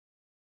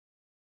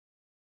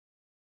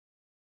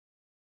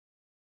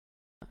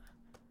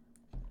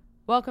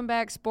Welcome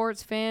back,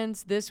 sports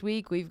fans. This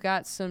week we've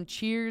got some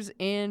cheers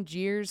and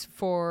jeers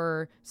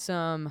for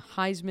some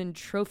Heisman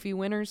Trophy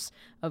winners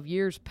of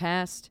years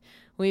past.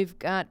 We've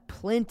got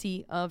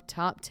plenty of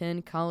top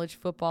 10 college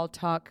football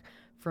talk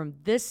from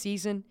this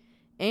season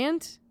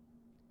and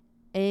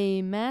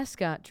a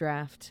mascot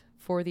draft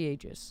for the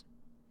ages.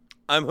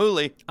 I'm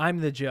ScHooli. I'm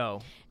the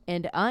Joe.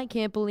 And I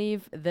can't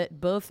believe that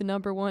both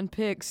number one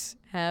picks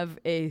have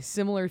a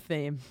similar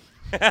theme.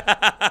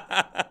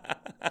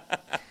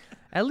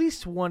 At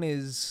least one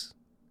is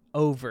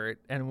overt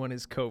and one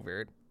is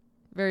covert.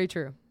 Very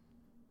true.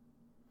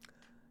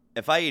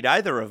 If I eat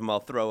either of them, I'll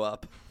throw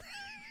up.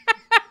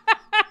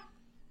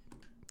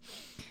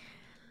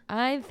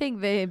 I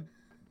think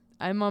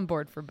I'm on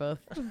board for both.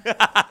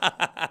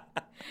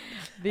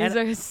 These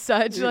are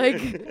such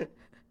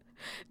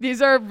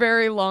these are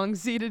very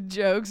long-seated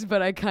jokes,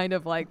 but I kind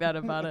of like that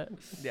about it.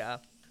 Yeah.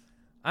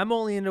 I'm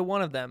only into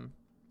one of them,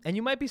 and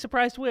you might be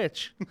surprised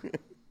which.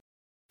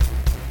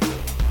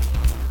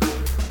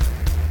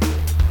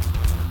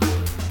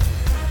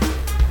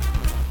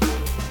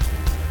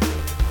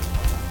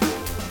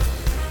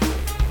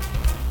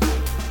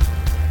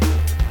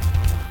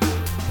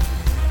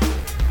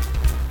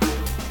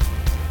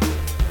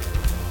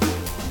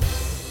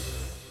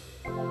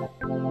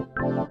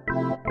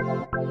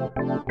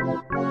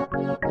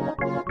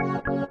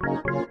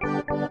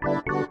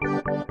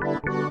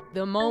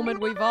 The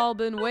moment we've all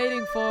been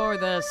waiting for,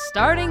 the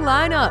starting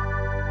lineup.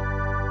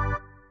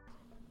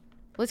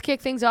 Let's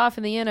kick things off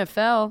in the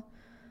NFL.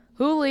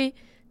 ScHooli,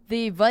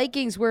 the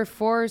Vikings were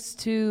forced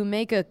to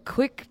make a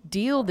quick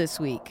deal this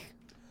week.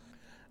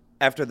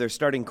 After their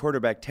starting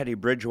quarterback, Teddy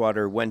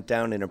Bridgewater, went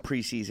down in a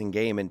preseason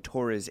game and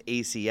tore his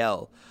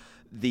ACL,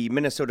 the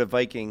Minnesota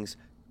Vikings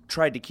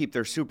tried to keep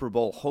their Super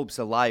Bowl hopes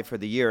alive for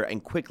the year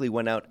and quickly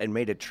went out and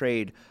made a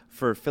trade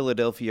for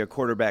Philadelphia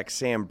quarterback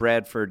Sam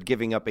Bradford,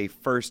 giving up a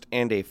first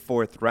and a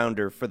fourth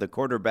rounder for the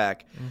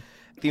quarterback.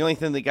 The only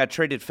thing that got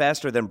traded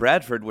faster than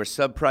Bradford were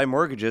subprime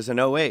mortgages in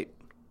 2008.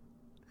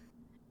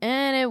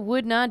 And it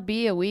would not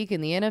be a week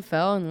in the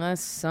NFL unless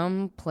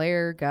some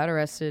player got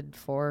arrested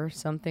for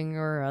something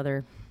or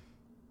other.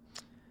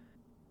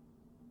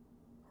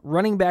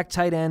 Running back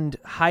tight end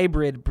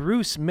hybrid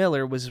Bruce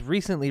Miller was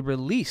recently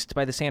released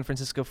by the San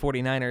Francisco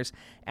 49ers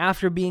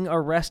after being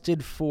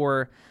arrested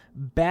for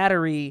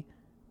battery,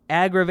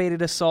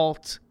 aggravated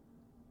assault,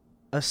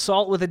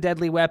 assault with a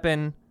deadly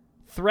weapon,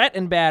 threat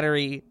and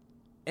battery,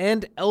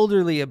 and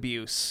elderly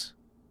abuse.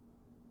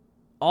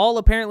 All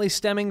apparently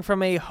stemming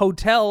from a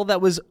hotel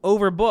that was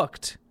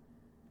overbooked.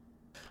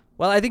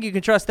 Well, I think you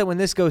can trust that when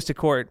this goes to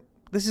court,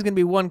 this is going to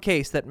be one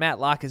case that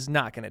Matt Locke is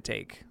not going to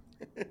take.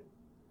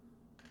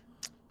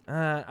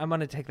 I'm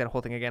going to take that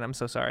whole thing again. I'm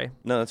so sorry.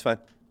 No, that's fine.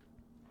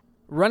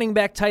 Running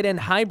back tight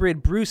end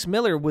hybrid Bruce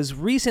Miller was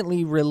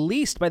recently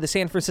released by the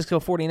San Francisco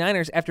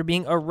 49ers after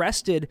being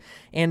arrested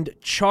and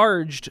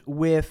charged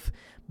with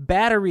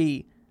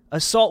battery,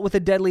 assault with a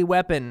deadly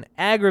weapon,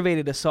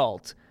 aggravated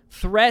assault,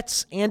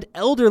 threats, and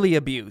elderly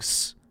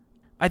abuse.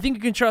 I think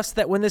you can trust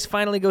that when this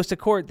finally goes to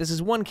court, this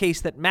is one case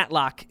that Matt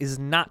Locke is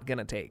not going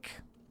to take.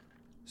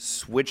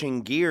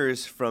 Switching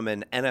gears from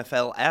an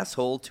NFL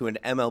asshole to an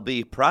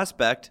MLB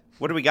prospect.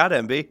 What do we got,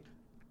 MB?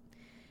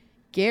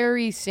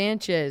 Gary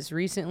Sanchez,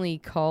 recently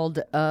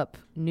called up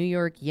New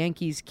York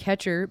Yankees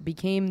catcher,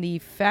 became the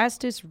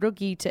fastest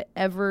rookie to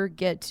ever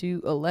get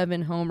to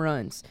 11 home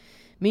runs,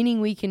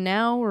 meaning we can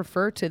now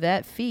refer to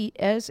that feat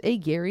as a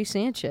Gary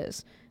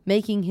Sanchez,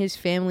 making his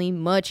family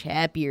much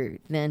happier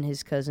than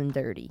his cousin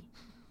Dirty.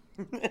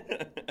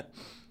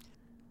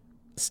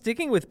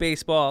 Sticking with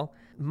baseball,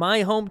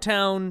 my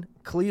hometown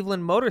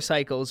Cleveland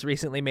Motorcycles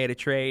recently made a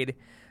trade,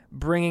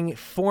 bringing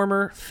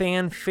former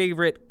fan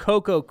favorite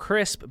Coco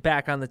Crisp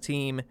back on the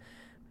team.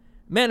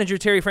 Manager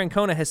Terry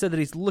Francona has said that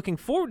he's looking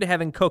forward to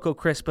having Coco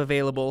Crisp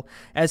available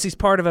as he's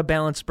part of a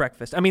balanced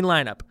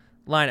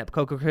lineup.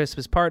 Coco Crisp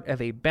is part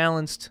of a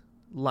balanced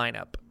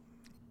lineup.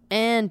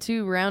 And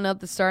to round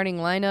up the starting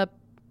lineup,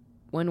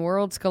 when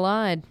worlds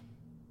collide.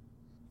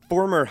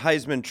 Former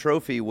Heisman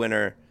Trophy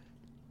winner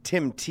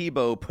Tim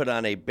Tebow put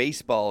on a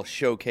baseball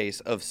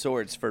showcase of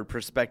sorts for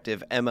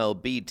prospective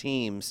MLB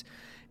teams.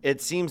 It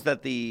seems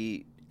that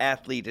the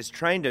athlete is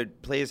trying to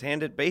play his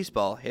hand at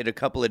baseball, hit a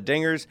couple of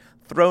dingers,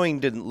 throwing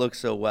didn't look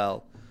so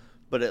well,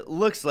 but it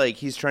looks like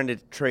he's trying to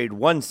trade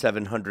one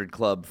 700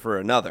 club for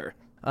another.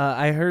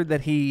 I heard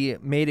that he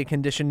made a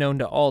condition known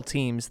to all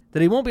teams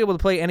that he won't be able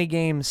to play any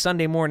games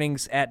Sunday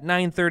mornings at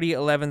 9:30,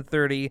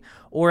 11:30,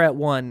 or at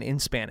 1 in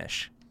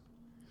Spanish.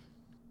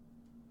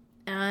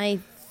 I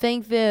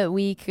think that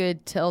we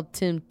could tell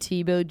Tim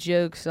Tebow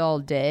jokes all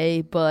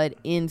day, but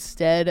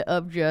instead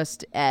of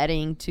just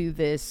adding to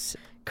this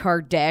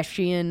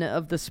Kardashian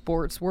of the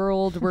sports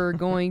world, we're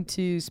going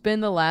to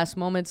spend the last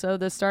moments of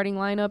the starting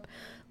lineup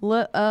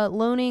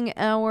loaning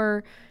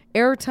our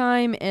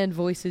airtime and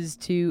voices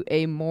to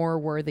a more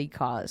worthy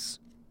cause.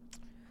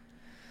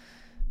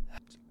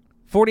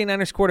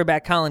 49ers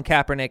quarterback Colin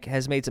Kaepernick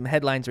has made some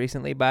headlines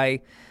recently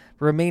by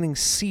remaining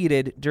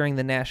seated during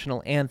the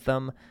national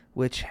anthem,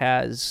 which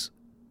has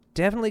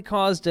definitely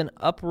caused an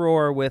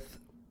uproar with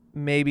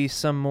maybe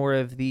some more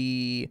of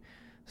the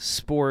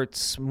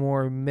sports,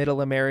 more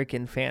middle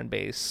American fan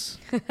base.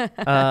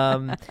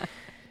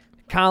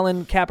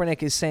 Colin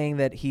Kaepernick is saying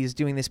that he's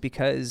doing this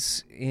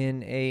because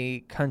in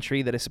a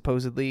country that is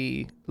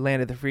supposedly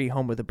land of the free,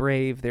 home of the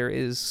brave, there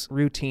is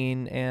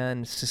routine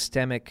and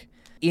systemic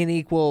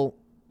unequal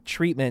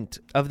treatment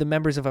of the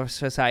members of a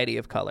society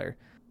of color.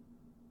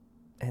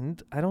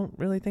 And I don't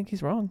really think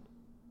he's wrong.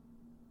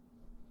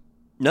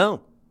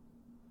 No.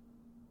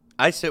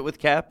 I sit with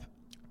Cap.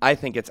 I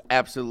think it's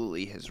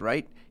absolutely his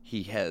right.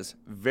 He has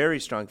very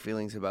strong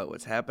feelings about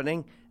what's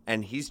happening,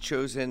 and he's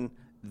chosen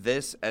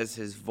this as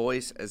his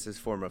voice, as his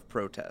form of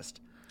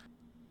protest.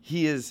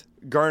 He is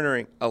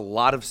garnering a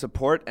lot of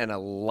support and a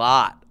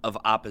lot of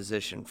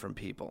opposition from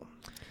people.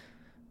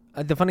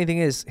 The funny thing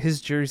is,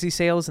 his jersey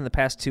sales in the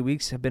past 2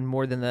 weeks have been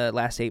more than the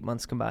last 8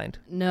 months combined.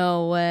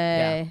 No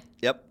way.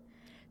 Yeah. Yep.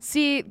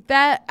 See,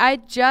 that I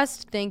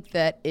just think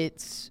that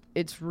it's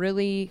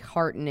really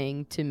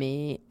heartening to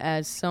me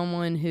as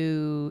someone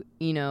who,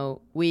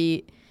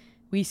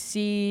 we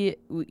see,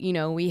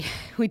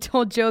 we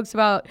told jokes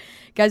about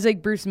guys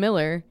like Bruce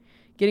Miller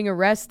getting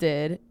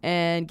arrested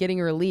and getting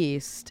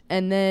released.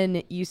 And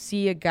then you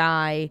see a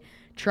guy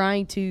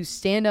trying to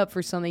stand up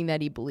for something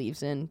that he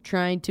believes in,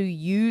 trying to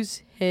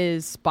use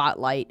his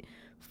spotlight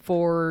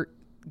for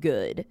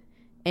good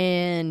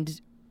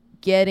and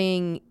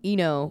getting,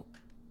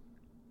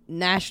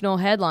 national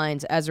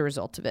headlines as a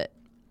result of it.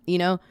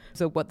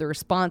 So what the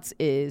response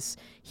is,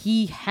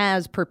 he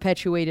has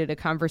perpetuated a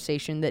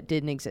conversation that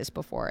didn't exist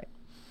before it.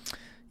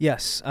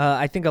 Yes,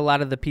 I think a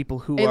lot of the people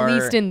who At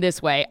least in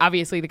this way.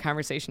 Obviously, the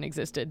conversation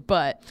existed,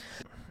 but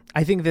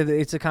I think that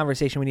it's a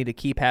conversation we need to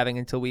keep having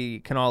until we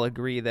can all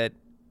agree that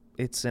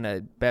it's in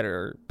a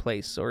better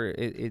place or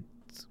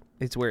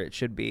it's where it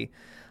should be.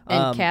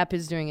 And Cap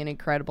is doing an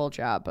incredible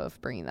job of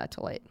bringing that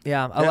to light.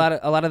 Yeah,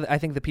 a lot of I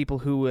think the people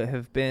who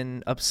have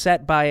been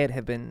upset by it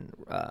have been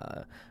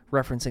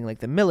referencing like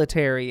the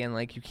military and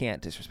like you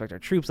can't disrespect our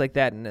troops like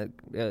that. And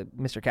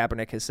Mr.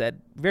 Kaepernick has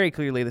said very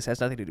clearly this has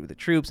nothing to do with the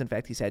troops. In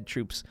fact, he's had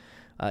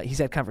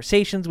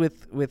conversations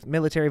with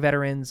military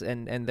veterans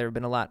and there have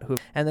been a lot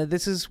and that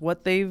this is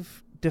what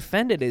they've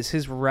defended is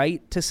his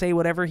right to say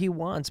whatever he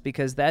wants,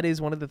 because that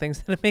is one of the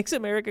things that makes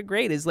America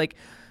great is like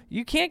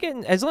you can't get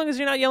as long as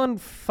you're not yelling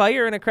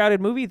fire in a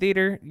crowded movie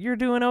theater, you're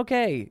doing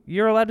okay.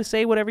 You're allowed to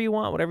say whatever you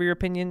want, whatever your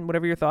opinion,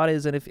 whatever your thought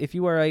is. And if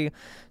you are a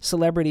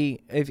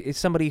celebrity, if it's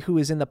somebody who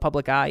is in the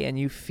public eye and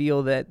you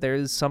feel that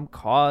there's some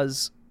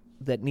cause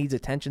that needs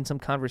attention, some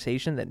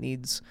conversation that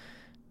needs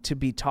to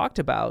be talked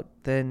about,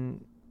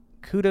 then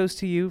kudos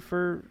to you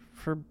for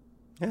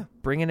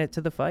bringing it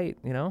to the fight,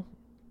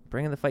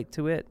 bringing the fight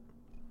to it.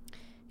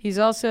 He's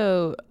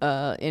also,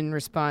 in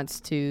response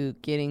to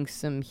getting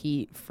some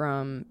heat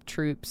from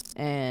troops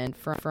and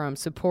from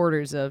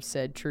supporters of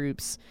said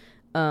troops,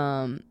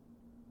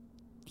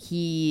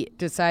 he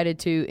decided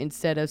to,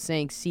 instead of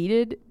saying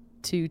seated,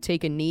 to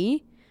take a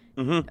knee,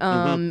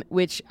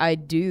 which I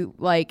do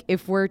like.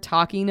 If we're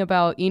talking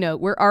about,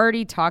 we're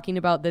already talking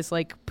about this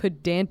like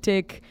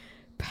pedantic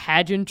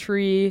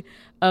pageantry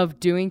of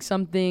doing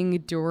something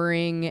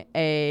during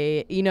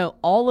a,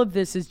 all of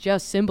this is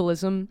just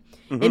symbolism.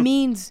 It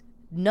means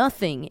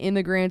nothing in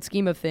the grand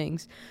scheme of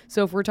things.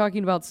 So if we're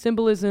talking about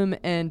symbolism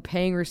and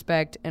paying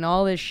respect and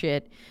all this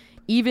shit,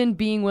 even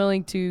being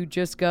willing to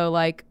just go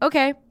like,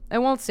 okay, I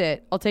won't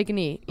sit, I'll take a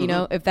knee.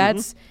 If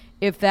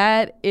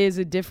that is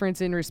a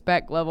difference in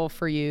respect level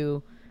for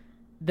you,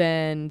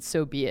 then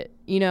so be it.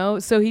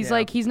 So he's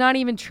like, he's not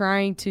even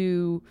trying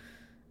to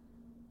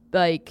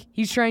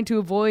he's trying to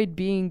avoid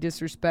being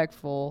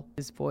disrespectful.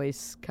 His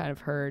voice kind of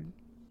heard.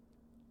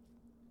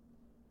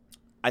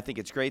 I think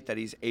it's great that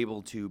he's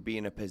able to be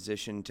in a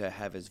position to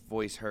have his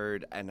voice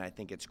heard, and I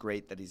think it's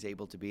great that he's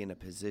able to be in a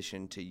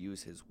position to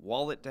use his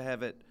wallet to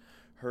have it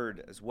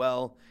heard as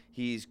well.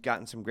 He's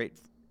gotten some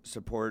great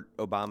support.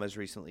 Obama's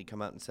recently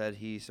come out and said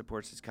he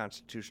supports his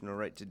constitutional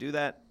right to do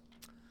that.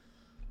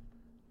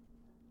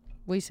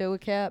 We sit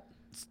with Cap.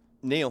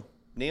 Kneel,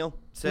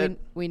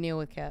 sit. We kneel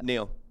with Cap.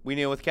 Kneel. We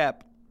kneel with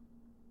Cap.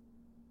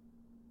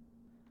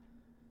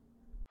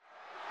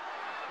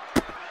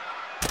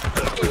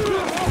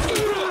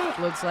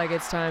 Looks like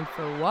it's time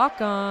for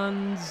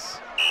walk-ons.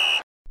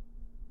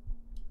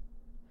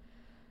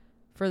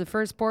 For the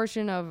first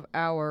portion of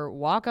our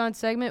walk-on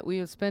segment, we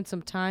have spent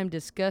some time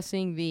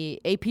discussing the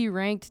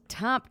AP-ranked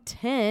top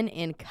 10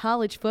 in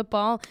college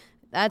football.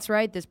 That's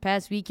right, this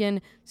past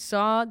weekend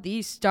saw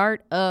the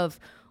start of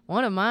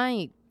one of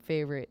my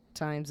favorite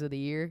times of the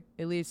year,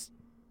 at least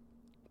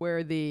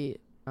where the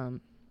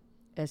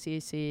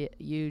SEC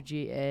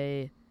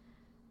UGA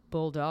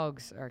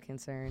Bulldogs are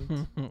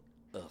concerned.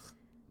 Ugh.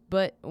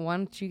 But why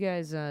don't you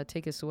guys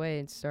take us away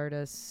and start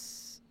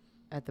us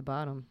at the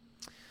bottom?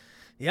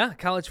 Yeah,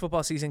 college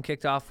football season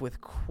kicked off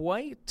with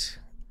quite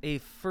a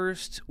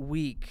first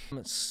week.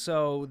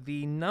 So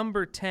the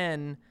number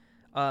 10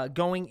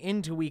 going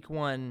into week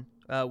 1,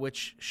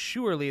 which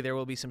surely there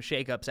will be some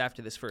shakeups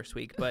after this first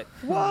week. But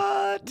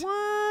What?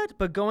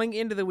 But going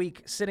into the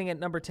week, sitting at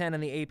number 10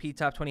 in the AP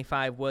Top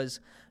 25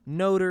 was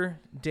Notre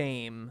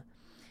Dame.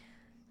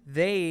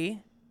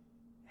 They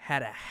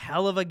had a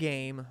hell of a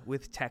game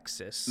with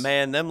Texas.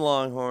 Man, them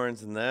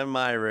Longhorns and them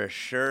Irish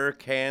sure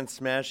can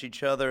smash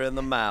each other in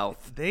the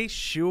mouth. They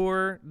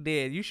sure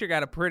did. You sure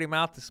got a pretty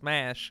mouth to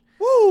smash.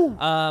 Woo!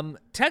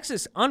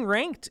 Texas,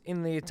 unranked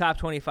in the top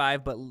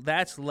 25, but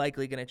that's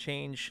likely going to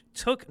change,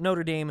 took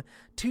Notre Dame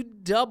to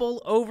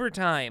double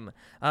overtime,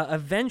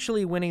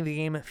 eventually winning the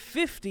game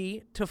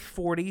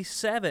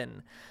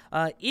 50-47.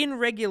 In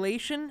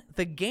regulation,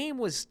 the game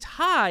was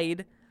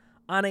tied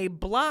on a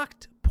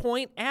blocked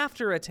point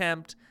after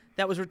attempt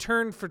that was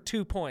returned for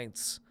 2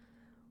 points.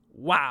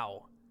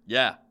 Wow.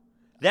 Yeah.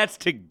 That's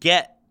to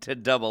get to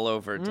double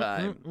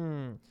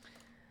overtime.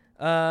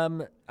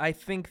 I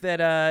think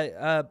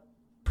that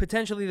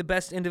potentially the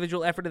best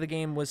individual effort of the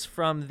game was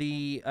from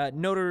the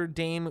Notre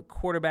Dame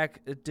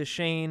quarterback,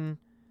 Deshaun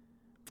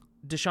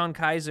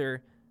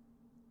Kaiser.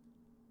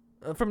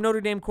 From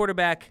Notre Dame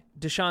quarterback,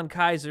 Deshaun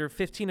Kaiser,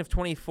 15 of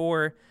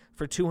 24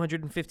 for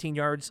 215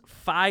 yards,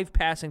 5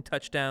 passing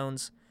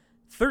touchdowns,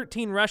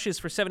 13 rushes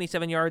for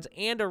 77 yards,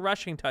 and a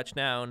rushing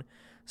touchdown.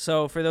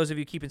 So for those of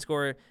you keeping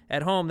score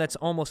at home, that's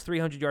almost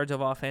 300 yards of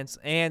offense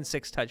and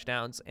 6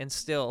 touchdowns, and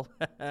still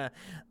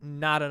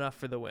not enough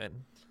for the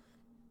win.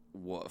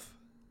 Woof.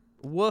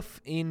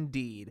 Woof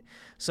indeed.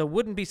 So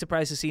wouldn't be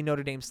surprised to see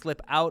Notre Dame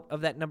slip out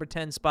of that number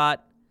 10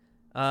 spot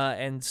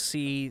and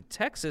see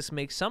Texas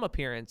make some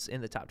appearance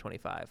in the top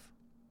 25.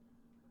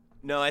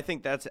 No, I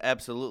think that's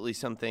absolutely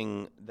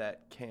something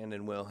that can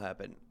and will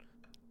happen.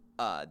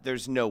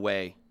 There's no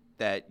way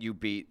that you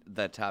beat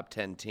the top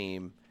 10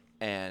 team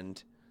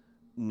and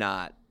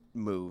not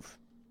move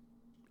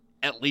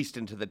at least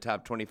into the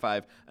top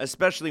 25,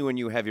 especially when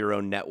you have your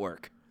own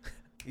network.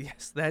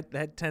 Yes,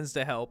 that tends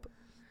to help.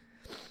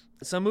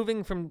 So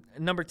moving from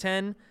number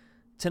 10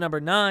 to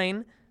number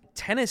 9,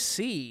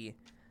 Tennessee,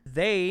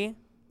 them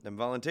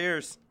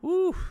Volunteers.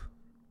 Whew,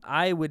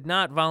 I would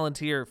not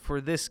volunteer for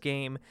this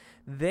game.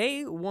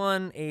 They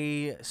won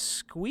a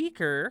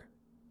squeaker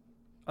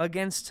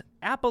against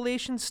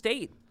Appalachian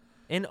State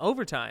in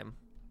overtime.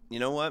 You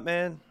know what,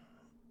 man?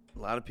 A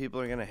lot of people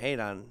are going to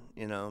hate on,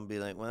 and be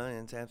like, well,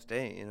 it's App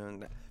State.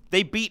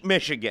 They beat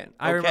Michigan. Okay?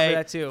 I remember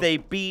that too. They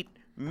beat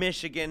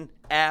Michigan.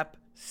 App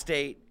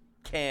State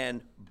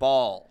can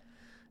ball.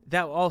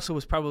 That also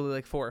was probably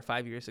like 4 or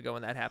 5 years ago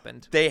when that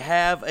happened. They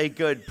have a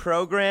good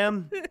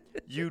program.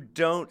 You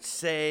don't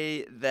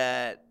say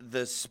that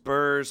the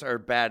Spurs are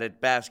bad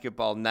at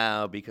basketball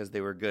now because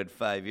they were good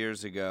 5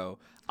 years ago.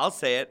 I'll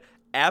say it.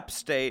 App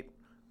State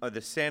are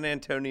the San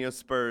Antonio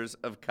Spurs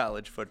of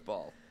college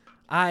football.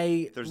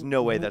 There's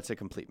no way that's a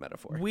complete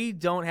metaphor. We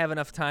don't have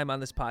enough time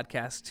on this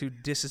podcast to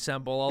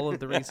disassemble all of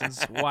the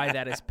reasons why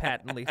that is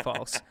patently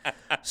false.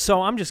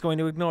 So I'm just going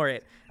to ignore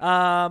it.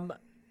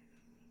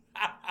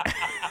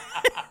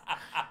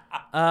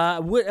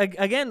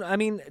 Again, I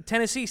mean,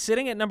 Tennessee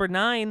sitting at number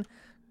 9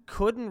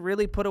 couldn't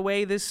really put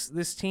away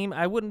this team.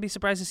 I wouldn't be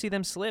surprised to see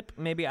them slip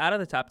maybe out of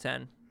the top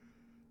 10.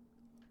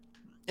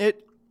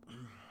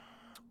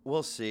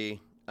 We'll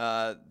see.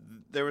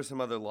 There were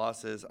some other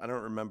losses. I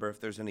don't remember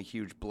if there's any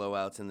huge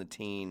blowouts in the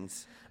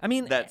teens. I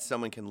mean, that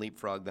someone can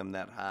leapfrog them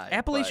that high.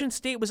 Appalachian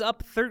State was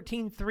up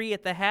 13-3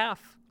 at the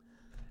half.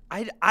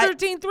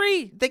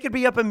 13-3. They could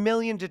be up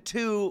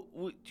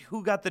 1,000,000-2.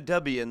 Who got the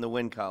W in the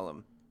win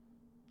column?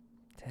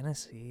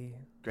 Tennessee.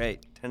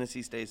 Great.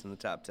 Tennessee stays in the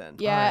top 10.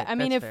 Yeah, right, I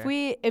mean, that's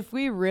if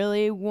we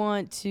really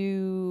want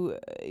to,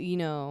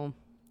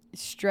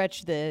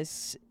 stretch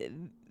this,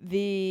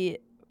 the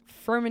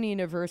Furman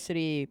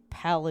University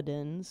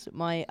Paladins,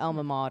 my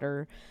alma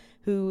mater,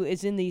 who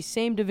is in the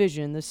same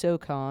division, the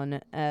SoCon,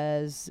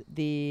 as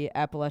the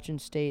Appalachian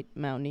State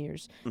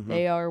Mountaineers. Mm-hmm.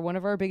 They are one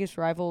of our biggest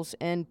rivals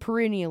and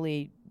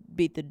perennially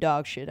beat the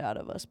dog shit out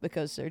of us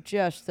because they're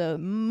just a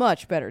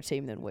much better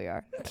team than we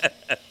are.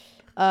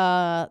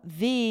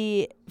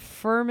 The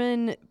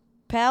Furman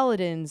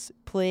Paladins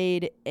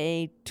played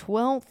a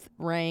 12th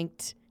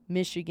ranked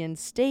Michigan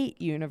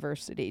State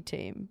University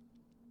team.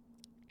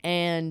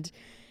 And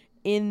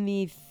in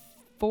the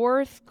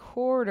fourth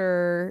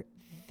quarter,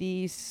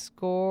 the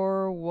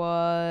score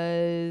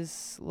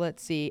was,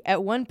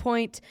 at one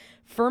point,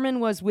 Furman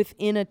was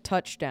within a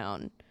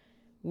touchdown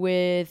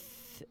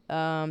with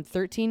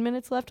 13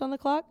 minutes left on the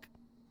clock.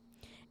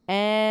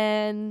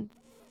 And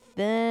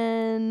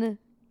then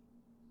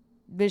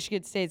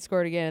Michigan State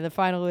scored again, and the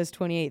final was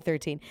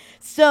 28-13.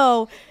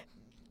 So,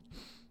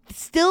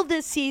 still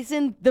this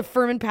season, the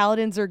Furman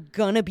Paladins are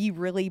going to be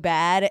really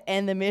bad,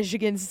 and the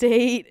Michigan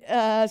State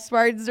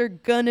Spartans are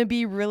going to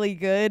be really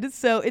good.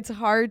 So, it's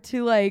hard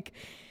to,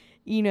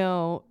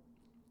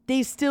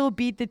 they still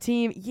beat the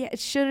team. Yeah,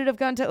 should it have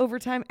gone to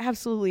overtime?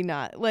 Absolutely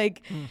not.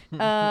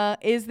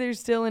 Is there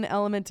still an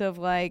element of,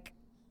 let's,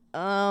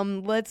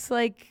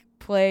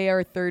 play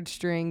our third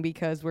string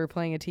because we're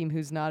playing a team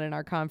who's not in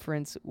our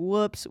conference?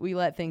 Whoops, we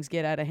let things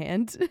get out of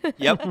hand.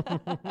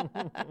 Yep.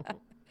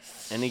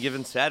 Any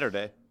given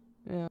Saturday.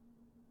 Yeah.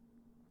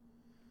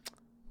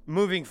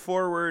 Moving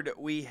forward,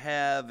 we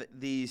have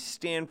the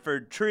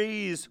Stanford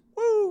Trees.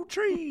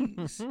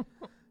 trees.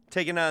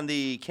 Taking on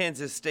the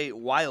Kansas State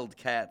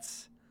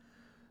Wildcats.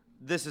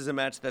 This is a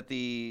match that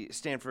the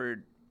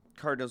Stanford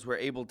Cardinals were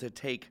able to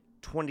take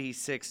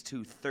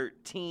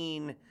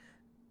 26-13.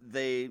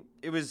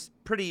 It was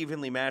pretty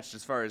evenly matched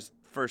as far as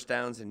first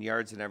downs and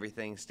yards and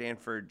everything.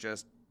 Stanford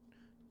just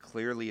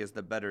clearly is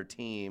the better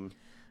team.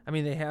 I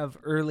mean, they have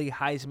early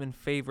Heisman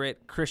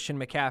favorite Christian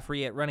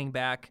McCaffrey at running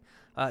back.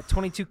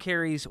 22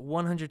 carries,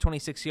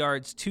 126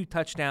 yards, 2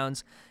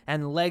 touchdowns,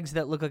 and legs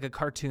that look like a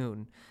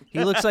cartoon.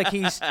 He looks like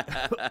he's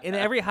in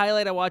every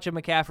highlight I watch of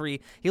McCaffrey,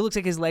 he looks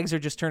like his legs are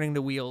just turning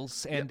to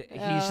wheels, and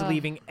he's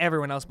leaving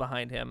everyone else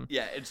behind him.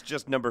 Yeah, it's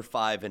just number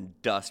 5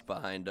 and dust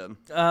behind him.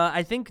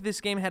 I think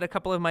this game had a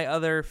couple of my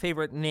other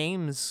favorite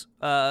names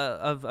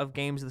of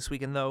games this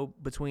weekend, though,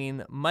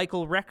 between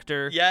Michael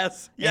Rector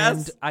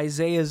and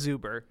Isaiah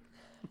Zuber.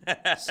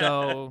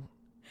 So,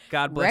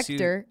 God bless you.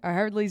 Rector, or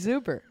hardly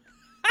Zuber.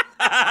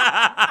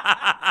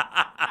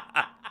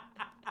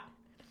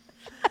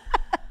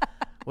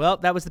 Well,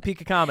 that was the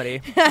peak of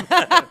comedy.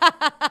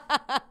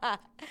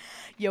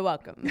 You're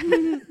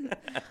welcome.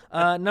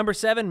 Number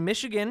 7,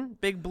 Michigan,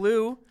 Big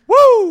Blue.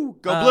 Woo!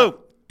 Go Blue!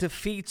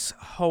 Defeats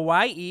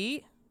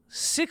Hawaii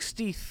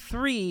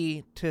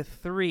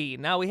 63-3.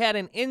 Now, we had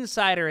an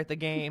insider at the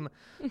game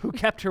who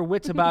kept her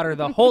wits about her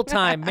the whole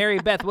time. Mary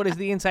Beth, what is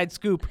the inside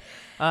scoop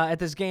at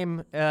this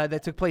game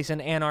that took place in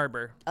Ann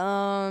Arbor?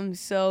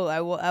 So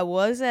I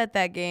was at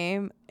that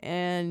game,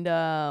 and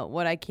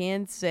what I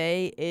can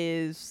say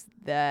is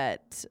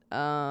that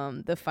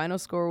the final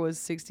score was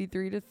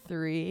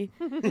 63-3.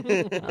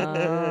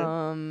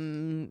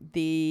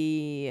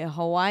 The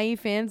Hawaii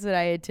fans that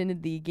I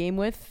attended the game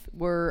with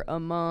were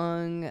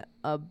among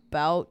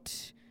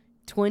about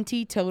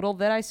 20 total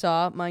that I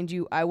saw. Mind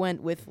you, I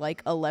went with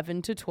like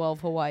 11 to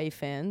 12 Hawaii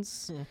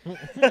fans.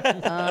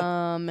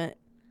 The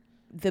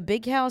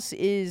Big House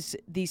is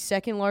the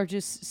second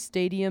largest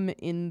stadium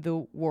in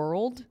the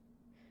world,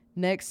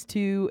 next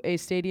to a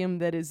stadium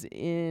that is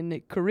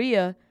in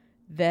Korea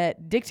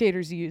that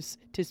dictators use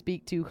to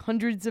speak to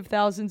hundreds of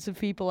thousands of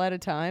people at a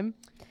time.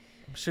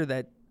 I'm sure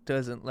that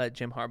doesn't let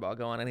Jim Harbaugh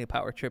go on any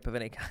power trip of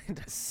any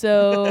kind.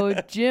 So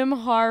Jim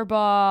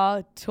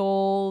Harbaugh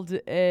told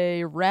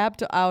a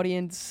rapt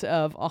audience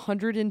of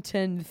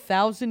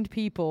 110,000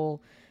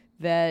 people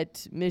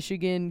that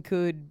Michigan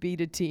could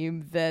beat a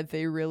team that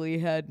they really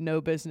had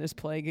no business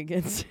playing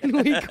against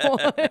in week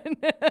 1.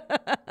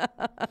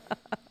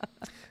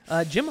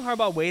 Jim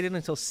Harbaugh waited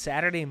until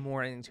Saturday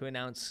morning to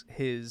announce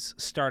his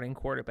starting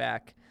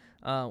quarterback.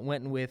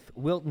 Went with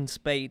Wilton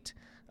Speight,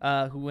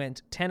 who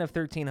went 10 of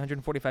 13,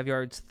 145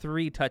 yards,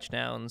 3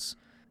 touchdowns.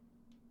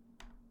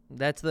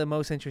 That's the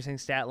most interesting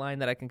stat line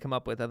that I can come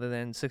up with other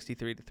than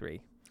 63-3.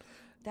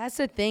 That's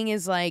the thing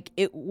is, like,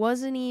 it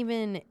wasn't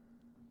even...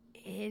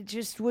 It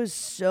just was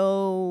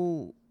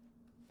so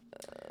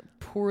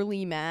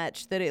poorly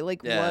matched that it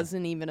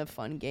wasn't even a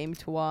fun game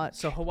to watch.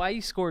 So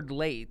Hawaii scored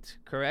late,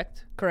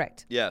 correct?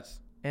 Correct. Yes.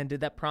 And did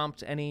that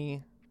prompt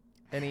any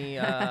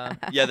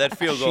that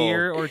field goal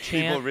cheer or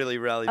chant? People really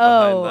rallied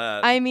behind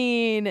that. I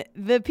mean,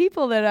 the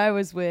people that I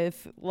was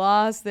with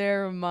lost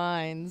their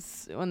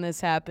minds when this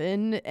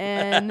happened,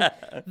 and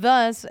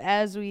thus,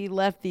 as we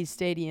left the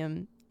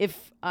stadium,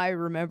 if I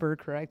remember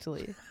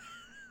correctly,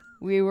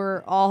 we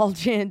were all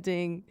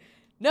chanting,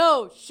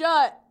 "No,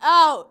 shut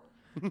out!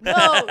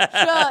 No,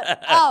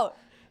 shut out!"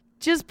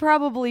 Just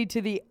probably to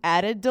the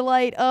added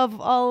delight of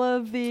all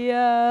of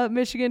the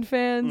Michigan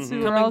fans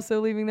who are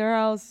also leaving their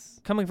house.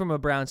 Coming from a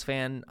Browns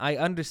fan, I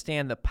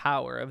understand the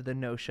power of the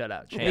no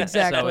shutout chant.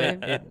 Exactly. So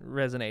it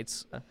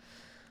resonates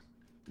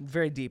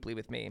very deeply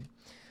with me.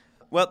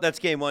 Well, that's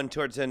game 1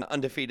 towards an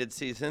undefeated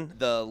season.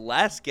 The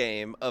last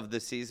game of the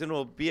season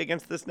will be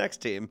against this next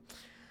team.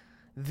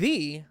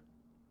 The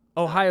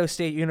Ohio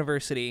State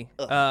University,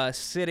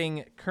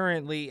 sitting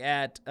currently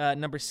at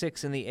number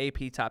 6 in the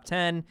AP Top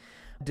 10,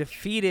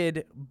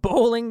 defeated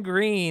Bowling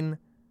Green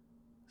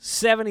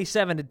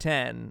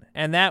 77-10,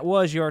 and that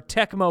was your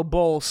Tecmo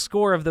Bowl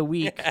score of the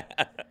week.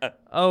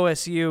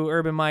 OSU,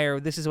 Urban Meyer,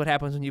 this is what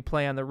happens when you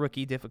play on the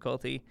rookie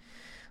difficulty.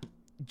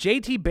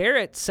 J.T.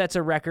 Barrett sets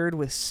a record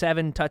with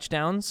 7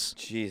 touchdowns.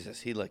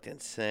 Jesus, he looked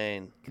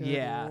insane.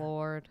 Good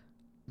Lord.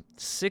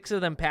 6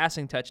 of them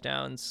passing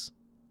touchdowns.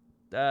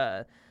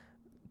 OSU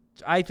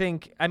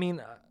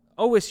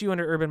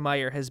under Urban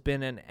Meyer has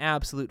been an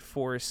absolute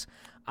force.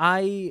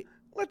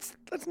 Let's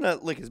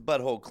not lick his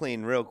butthole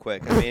clean real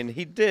quick. I mean,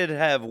 he did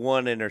have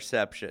 1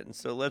 interception,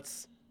 so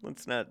let's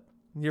not.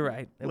 You're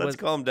right. Let's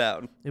calm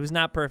down. It was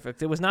not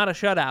perfect. It was not a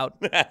shutout.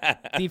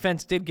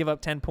 Defense did give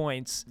up 10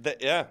 points.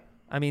 Yeah.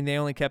 I mean, they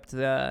only kept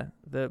the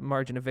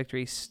margin of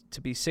victory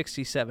to be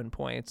 67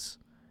 points.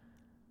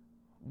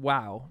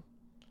 Wow.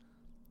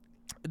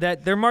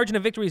 That their margin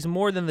of victory is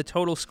more than the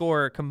total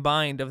score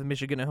combined of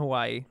Michigan and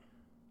Hawaii.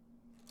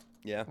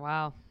 Yeah.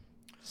 Wow.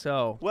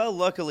 So, well,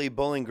 luckily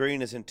Bowling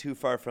Green isn't too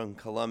far from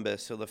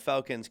Columbus, so the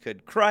Falcons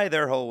could cry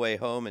their whole way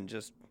home and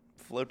just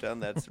float down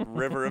that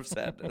river of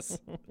sadness.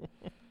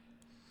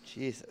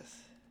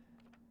 Jesus.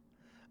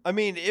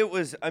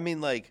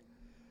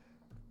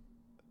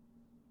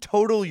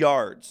 Total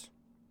yards.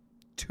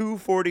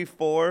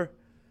 244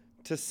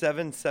 to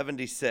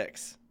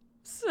 776.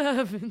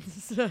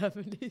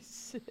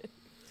 776.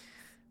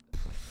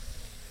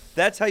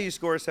 That's how you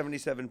score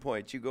 77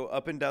 points. You go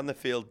up and down the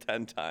field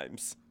 10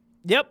 times.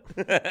 Yep.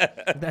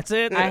 That's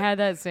it. I had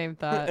that same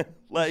thought.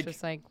 Like, it's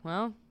just like,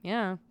 well,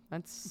 yeah,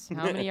 that's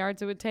how many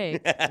yards it would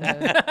take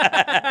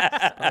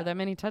to score that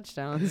many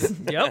touchdowns.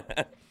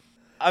 Yep.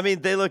 I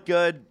mean, they look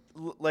good.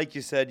 Like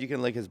you said, you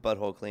can lick his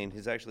butthole clean.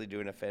 He's actually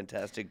doing a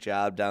fantastic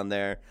job down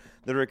there.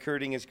 The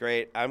recruiting is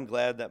great. I'm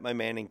glad that my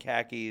man in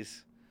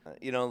khakis,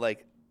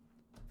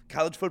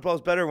 college football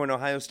is better when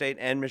Ohio State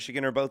and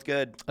Michigan are both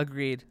good.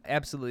 Agreed.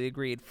 Absolutely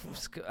agreed.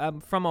 I'm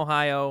from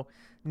Ohio.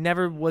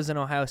 Never was an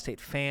Ohio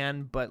State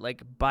fan, but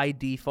like by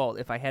default,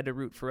 if I had to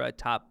root for a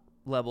top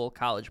level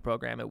college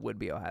program, it would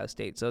be Ohio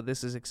State. So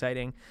this is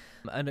exciting.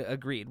 And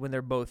agreed. When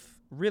they're both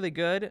really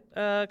good,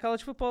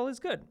 college football is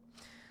good.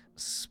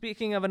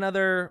 Speaking of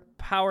another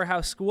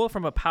powerhouse school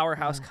from a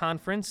powerhouse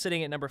conference,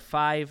 sitting at number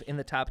 5 in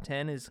the top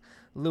 10 is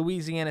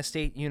Louisiana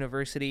State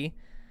University.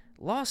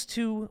 Lost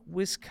to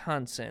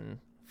Wisconsin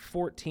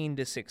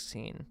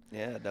 14-16.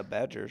 Yeah, the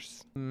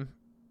Badgers.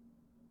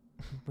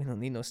 We don't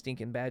need no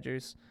stinking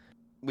Badgers.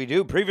 We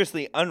do.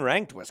 Previously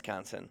unranked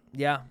Wisconsin.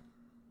 Yeah.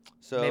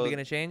 So Maybe going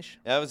to change?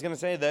 I was going to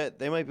say that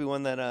they might be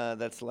one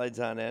that slides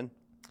on in.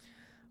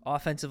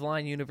 Offensive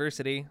line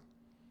University.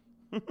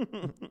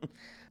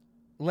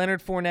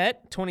 Leonard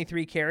Fournette,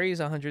 23 carries,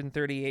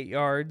 138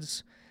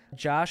 yards.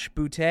 Josh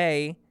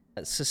Boutte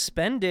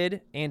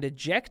suspended and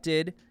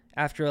ejected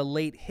after a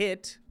late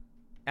hit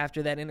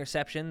after that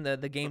interception,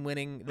 the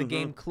game-winning, the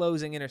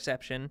game-closing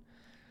interception.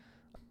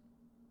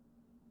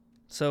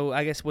 So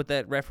I guess what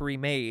that referee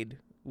made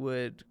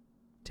would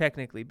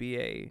technically be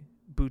a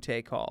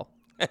Boutte call.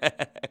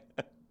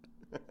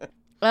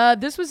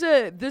 This was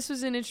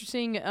an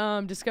interesting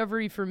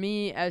discovery for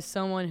me as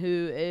someone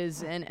who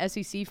is an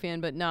SEC fan,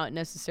 but not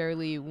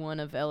necessarily one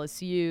of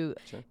LSU.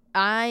 Sure.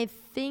 I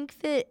think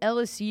that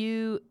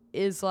LSU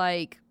is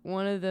like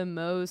one of the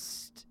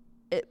most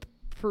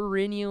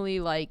perennially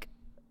like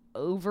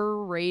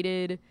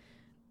overrated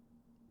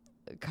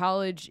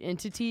college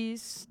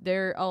entities.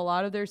 A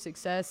lot of their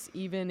success,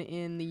 even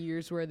in the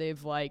years where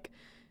they've like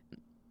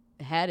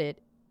had it,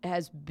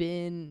 has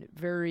been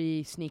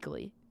very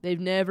sneakily. They've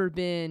never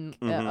been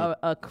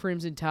a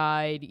Crimson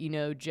Tide,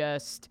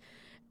 just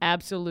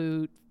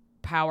absolute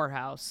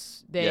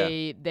powerhouse.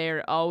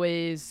 They're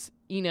always,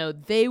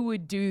 they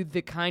would do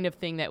the kind of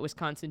thing that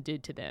Wisconsin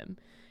did to them.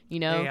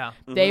 Yeah.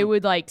 They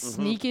would like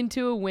sneak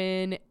into a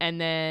win, and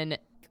then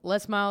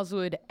Les Miles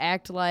would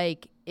act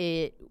like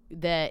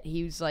that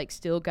he was like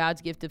still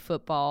God's gift of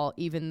football,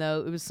 even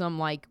though it was some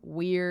like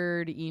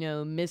weird,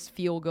 missed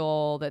field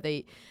goal that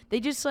they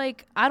just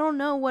like, I don't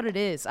know what it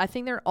is. I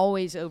think they're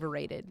always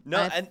overrated.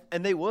 No,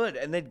 and they would,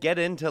 and they'd get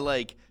into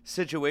like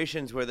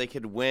situations where they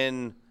could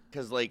win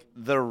because like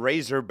the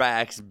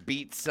Razorbacks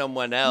beat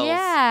someone else.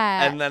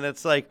 Yeah. And then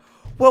it's like,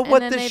 well,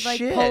 what and the then shit?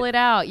 they'd like pull it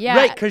out. Yeah.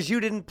 Right, because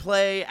you didn't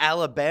play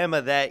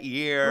Alabama that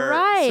year.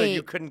 Right. So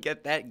you couldn't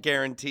get that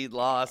guaranteed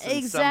loss.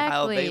 And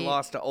somehow they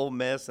lost to Ole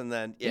Miss, and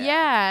then,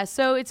 Yeah,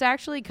 so it's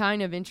actually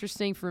kind of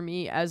interesting for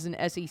me as an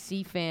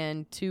SEC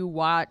fan to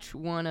watch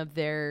one of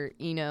their,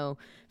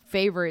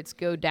 favorites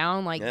go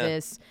down like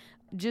this,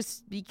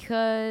 just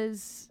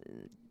because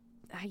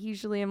I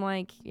usually am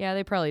like, yeah,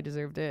 they probably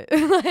deserved it.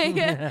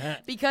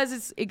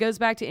 Because it goes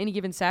back to any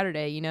given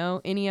Saturday,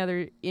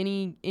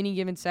 any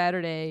given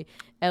Saturday,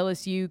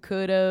 LSU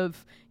could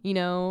have,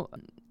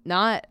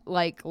 not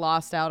like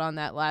lost out on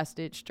that last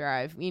ditch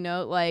drive,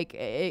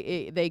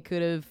 they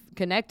could have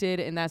connected,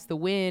 and that's the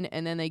win.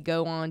 And then they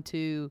go on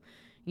to,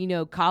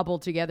 cobble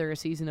together a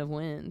season of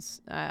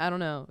wins. I don't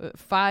know.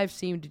 5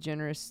 seemed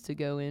generous to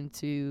go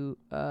into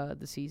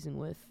the season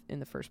with in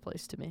the first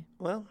place to me.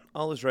 Well,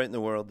 all is right in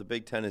the world. The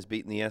Big Ten is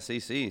beating the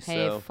SEC, Hey,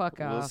 so fuck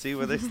we'll off. see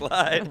where they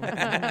slide.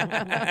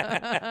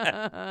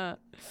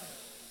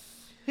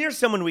 Here's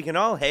someone we can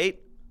all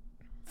hate.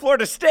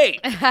 Florida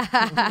State.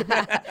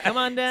 Come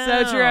on down.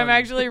 So true. I'm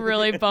actually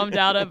really bummed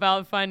out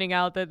about finding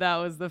out that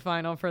was the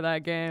final for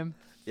that game.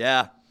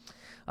 Yeah.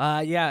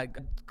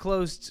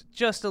 Closed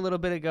just a little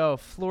bit ago.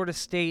 Florida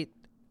State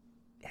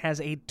has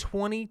a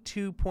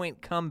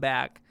 22-point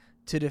comeback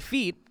to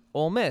defeat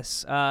Ole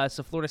Miss.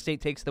 So Florida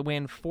State takes the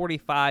win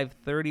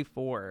 45-34.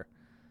 Well,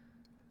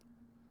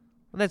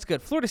 that's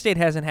good. Florida State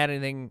hasn't had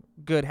anything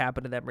good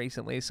happen to them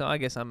recently, so I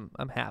guess I'm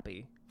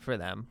happy for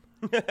them.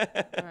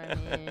 I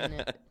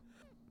mean,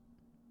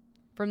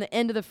 from the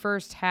end of the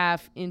first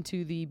half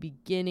into the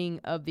beginning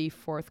of the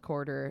fourth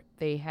quarter,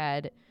 they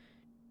had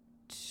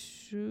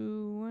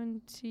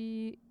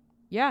 33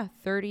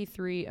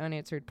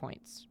 unanswered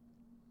points.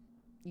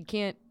 You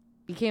can't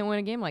win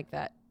a game like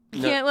that.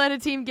 You can't let a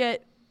team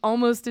get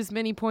almost as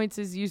many points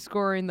as you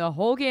score in the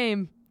whole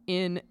game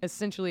in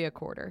essentially a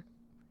quarter.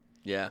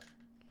 Yeah.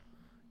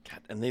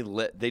 God, and they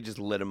just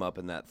lit them up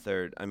in that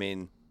third. I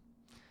mean,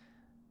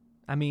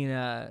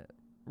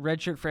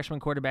 redshirt freshman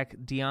quarterback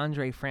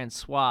DeAndre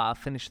Francois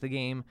finished the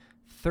game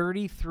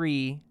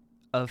 33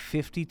 of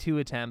 52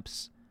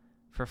 attempts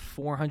for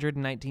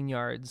 419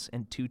 yards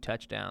and 2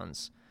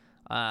 touchdowns.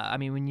 I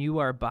mean, when you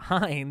are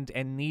behind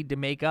and need to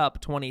make up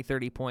 20,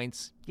 30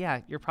 points,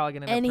 yeah, you're probably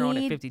going to end up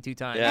throwing it 52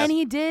 times. Yeah. And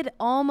he did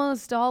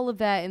almost all of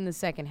that in the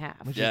second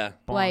half. Which Yeah. is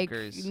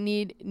bonkers.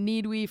 Like,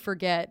 need we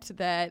forget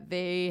that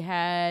they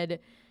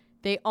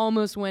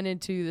almost went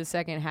into the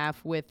second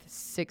half with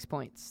 6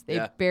 points.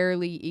 They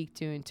barely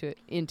eked into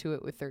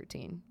it with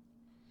 13.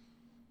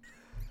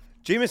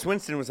 Jameis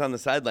Winston was on the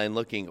sideline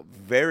looking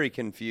very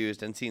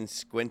confused and seen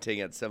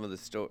squinting at some of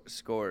the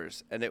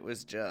scores, and it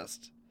was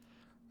just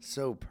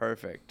so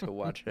perfect to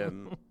watch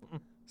him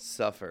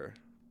suffer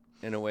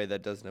in a way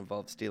that doesn't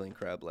involve stealing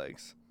crab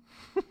legs.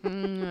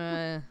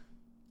 Rolling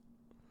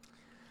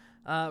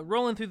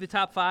through the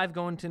top 5,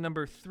 going to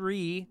number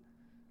 3,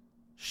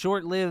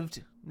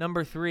 short-lived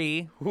number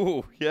 3,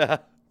 Ooh, yeah.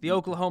 the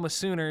Oklahoma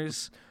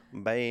Sooners.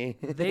 Bye.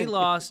 They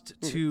lost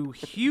to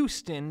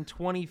Houston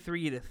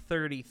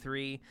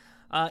 23-33.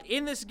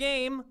 In this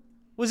game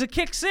was a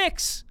kick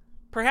six,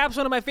 perhaps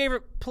one of my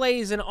favorite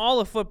plays in all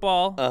of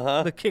football.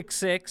 The kick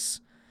six.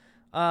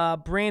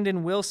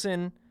 Brandon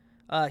Wilson,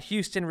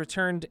 Houston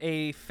returned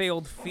a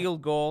failed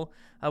field goal.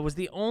 Was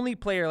the only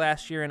player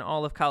last year in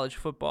all of college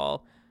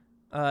football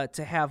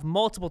to have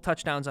multiple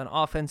touchdowns on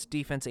offense,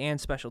 defense, and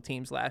special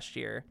teams last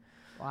year.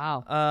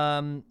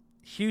 Wow.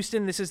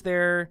 Houston, this is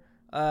their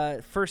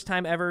first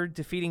time ever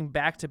defeating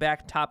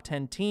back-to-back top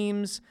 10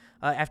 teams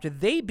after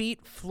they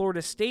beat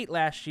Florida State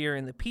last year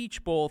in the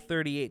Peach Bowl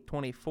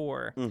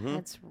 38-24.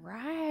 That's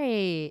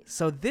right.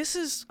 So this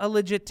is a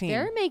legit team.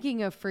 They're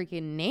making a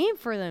freaking name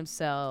for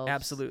themselves.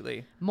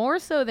 Absolutely. More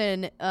so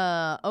than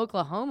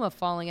Oklahoma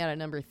falling out at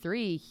number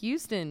 3.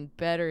 Houston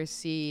better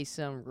see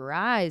some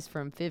rise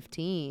from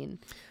 15.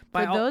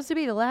 For those to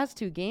be the last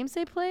 2 games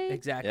they played?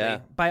 Exactly.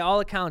 Yeah. By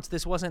all accounts,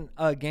 this wasn't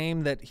a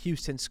game that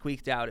Houston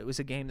squeaked out. It was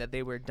a game that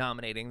they were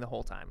dominating the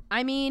whole time.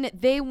 I mean,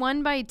 they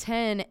won by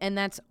 10, and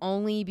that's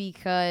only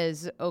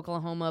because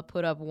Oklahoma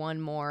put up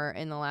one more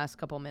in the last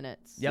couple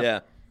minutes. Yep. Yeah.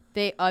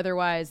 They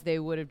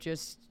would have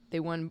they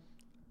won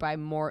by a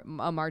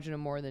margin of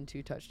more than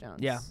 2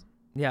 touchdowns. Yeah.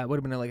 Yeah, it would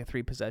have been like a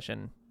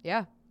 3-possession.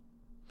 Yeah.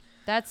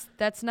 That's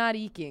not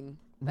eking.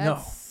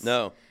 No.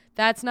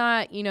 That's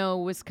not,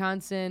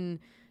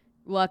 Wisconsin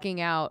lucking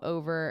out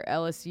over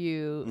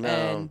LSU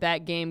and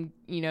that game,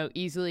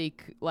 easily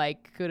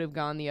could have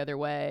gone the other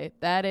way.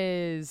 That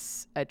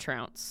is a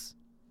trounce.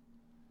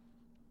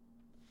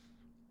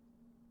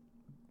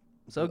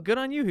 So good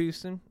on you,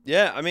 Houston.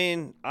 Yeah, I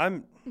mean, I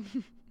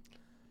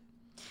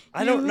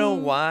don't know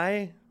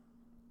why.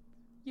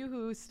 You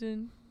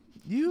Houston.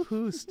 You,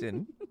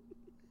 Houston.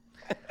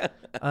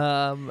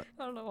 I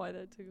don't know why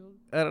that tickled.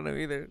 I don't know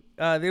either.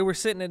 They were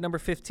sitting at number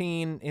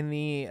 15 in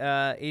the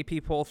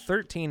AP poll,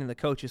 13 in the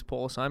coaches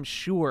poll. So I am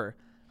sure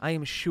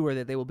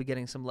that they will be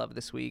getting some love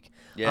this week.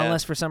 Yeah.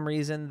 Unless for some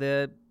reason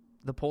the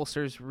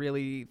pollsters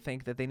really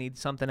think that they need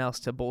something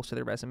else to bolster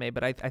their resume.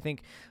 But I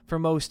think for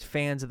most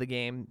fans of the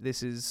game,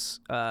 this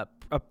is a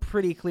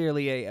pretty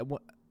clearly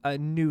a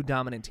new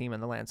dominant team in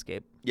the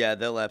landscape. Yeah,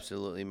 they'll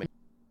absolutely make.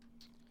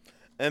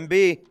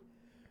 MB,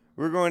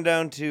 we're going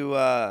down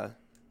to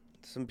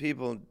some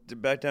people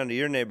back down to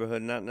your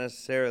neighborhood, not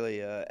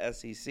necessarily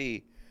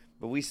SEC,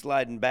 but we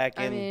sliding back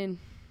in. I mean,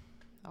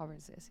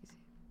 Auburn's the SEC.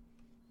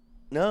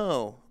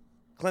 No,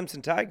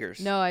 Clemson Tigers.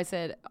 No, I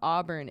said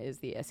Auburn is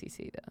the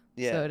SEC, though.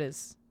 Yeah. So it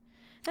is.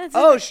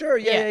 Oh, sure.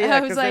 Yeah.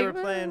 I was Because like, they were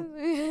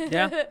playing.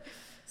 Yeah.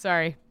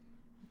 Sorry.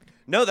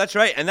 No, that's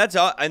right, and that's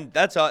all.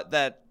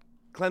 That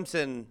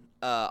Clemson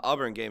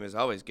Auburn game is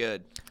always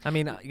good. I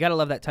mean, you got to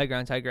love that tiger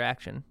on tiger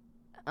action.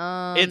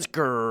 It's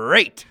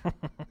great.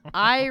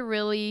 I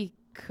really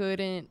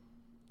couldn't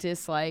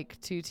dislike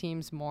 2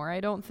 teams more, I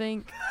don't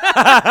think.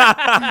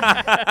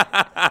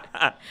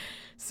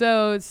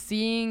 So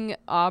seeing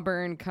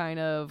Auburn kind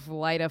of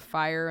light a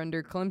fire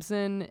under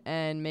Clemson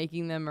and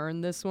making them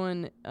earn this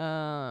one,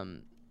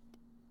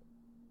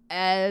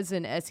 as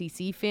an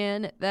SEC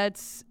fan,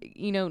 that's,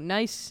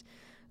 nice.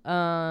 You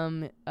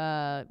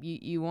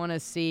want to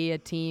see a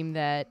team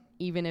that,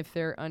 even if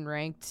they're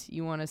unranked,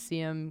 you want to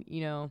see them,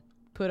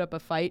 put up a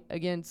fight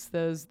against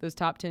those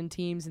top 10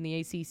 teams in the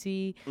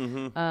ACC.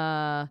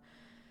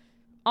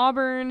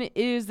 Auburn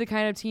is the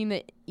kind of team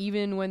that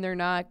even when they're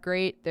not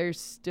great, they're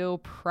still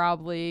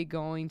probably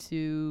going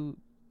to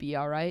be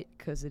all right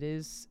because it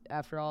is,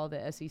 after all,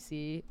 the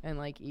SEC, and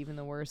even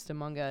the worst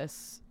among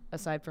us,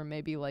 aside from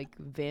maybe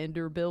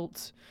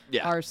Vanderbilt,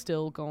 are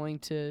still going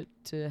to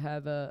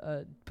have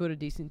put a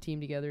decent team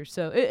together.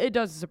 So it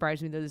doesn't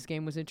surprise me that this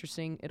game was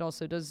interesting. It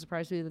also doesn't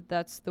surprise me that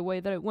that's the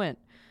way that it went.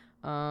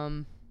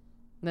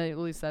 At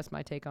least that's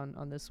my take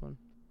on this one.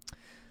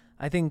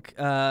 I think,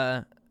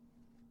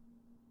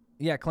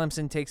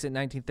 Clemson takes it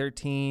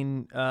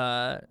 19-13.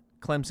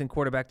 Clemson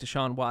quarterback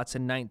Deshaun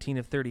Watson, 19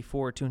 of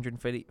 34,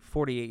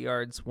 248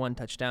 yards, 1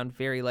 touchdown.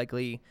 Very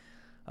likely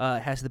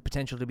has the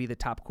potential to be the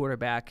top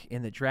quarterback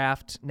in the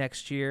draft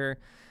next year.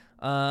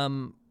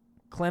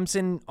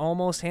 Clemson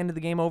almost handed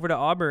the game over to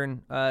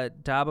Auburn.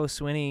 Dabo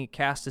Swinney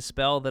cast a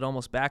spell that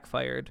almost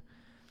backfired.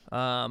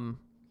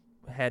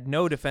 Had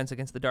no defense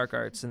against the dark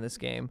arts in this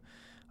game.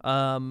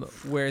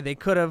 where they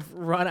could have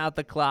run out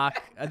the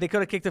clock. They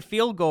could have kicked a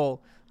field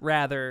goal,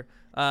 rather,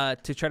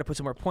 to try to put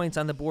some more points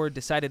on the board,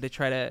 decided to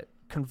try to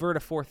convert a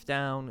fourth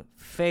down,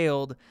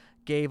 failed,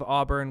 gave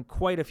Auburn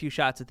quite a few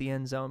shots at the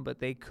end zone, but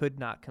they could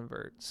not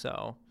convert.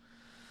 So,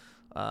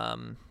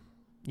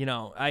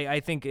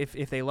 I think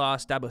if they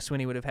lost, Dabo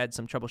Swinney would have had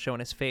some trouble showing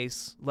his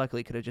face.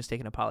 Luckily, could have just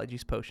taken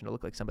apologies potion to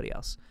look like somebody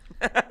else.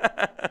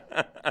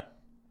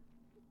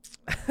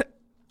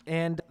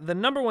 And the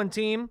number one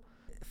team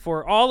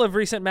for all of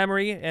recent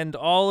memory and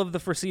all of the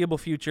foreseeable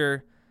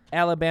future,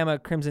 Alabama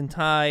Crimson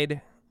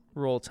Tide,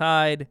 Roll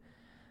Tide,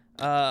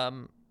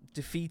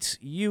 defeats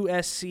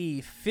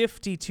USC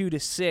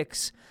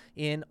 52-6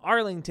 in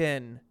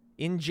Arlington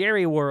in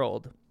Jerry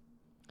World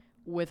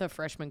with a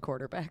freshman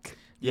quarterback.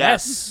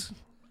 Yes.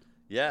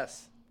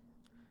 Yes.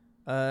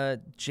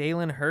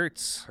 Jalen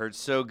Hurts. Hurts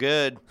so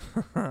good.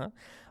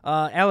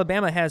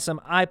 Alabama has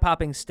some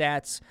eye-popping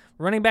stats.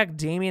 Running back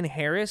Damian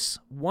Harris,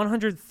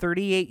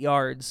 138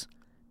 yards,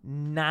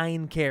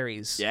 9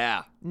 carries.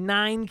 Yeah.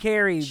 9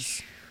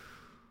 carries.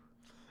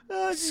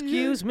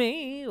 Excuse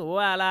me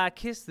while I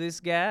kiss this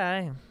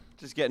guy.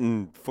 Just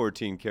getting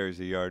 14 carries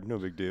a yard. No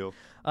big deal.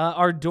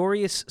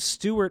 Ardorius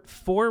Stewart,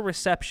 4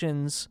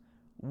 receptions,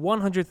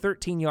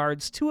 113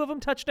 yards, 2 of them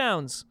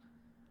touchdowns.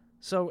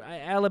 So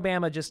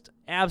Alabama just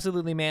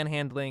absolutely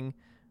manhandling,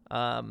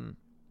 a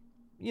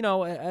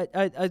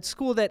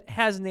school that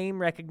has name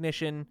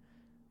recognition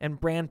and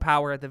brand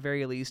power at the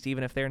very least,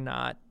 even if they're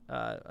not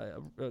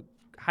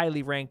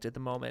highly ranked at the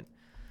moment.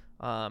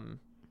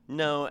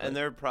 No, and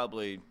they're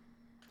probably...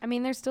 I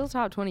mean, they're still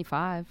top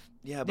 25.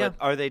 Yeah, but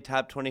are they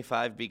top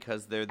 25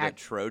 because they're the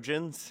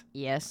Trojans?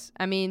 Yes.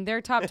 I mean,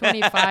 they're top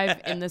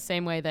 25 in the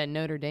same way that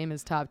Notre Dame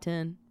is top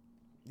 10.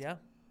 Yeah.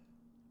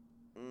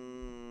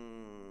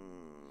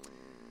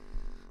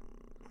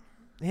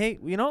 Hey,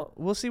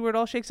 we'll see where it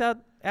all shakes out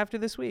after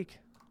this week.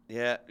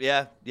 Yeah.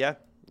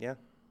 Yep.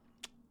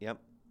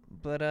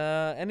 But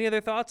any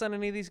other thoughts on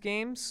any of these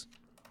games?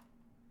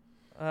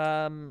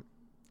 I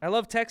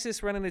love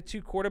Texas running a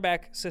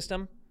 2-quarterback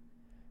system.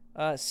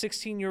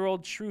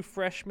 16-year-old true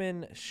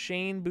freshman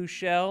Shane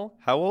Buechele.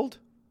 How old?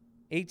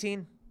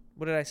 18.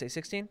 What did I say,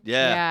 16?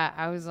 Yeah,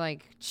 I was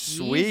like,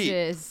 sweet.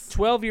 Jesus.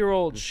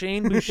 12-year-old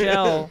Shane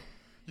Buechele.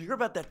 You heard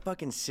about that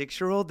fucking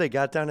 6-year-old they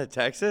got down at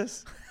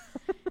Texas?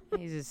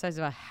 He's the size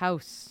of a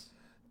house.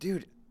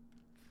 Dude,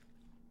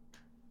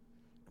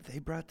 they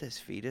brought this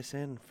fetus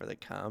in for the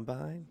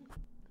combine?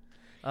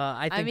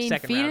 I think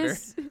second rounder.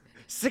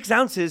 6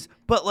 ounces,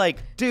 but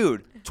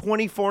dude,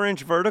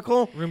 24-inch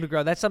vertical? Room to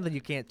grow. That's something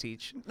you can't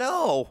teach.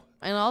 No.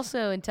 And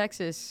also in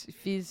Texas,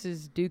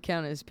 fetuses do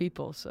count as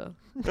people, so.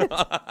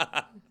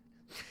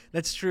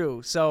 That's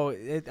true. So,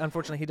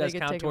 unfortunately, he does They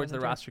get count taken towards on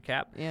the the roster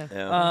cap.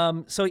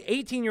 Yeah. So,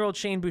 18-year-old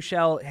Shane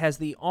Buechele has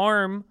the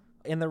arm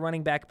in the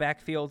running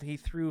backfield. He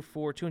threw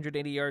for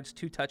 280 yards,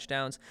 2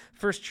 touchdowns.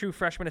 First true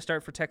freshman to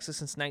start for Texas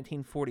since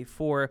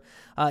 1944.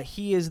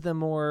 He is the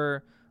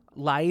more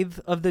lithe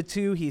of the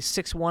two. He's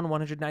 6'1",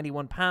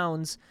 191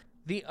 pounds.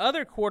 The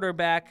other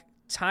quarterback,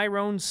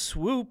 Tyrone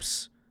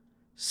Swoops,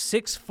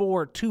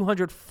 6'4",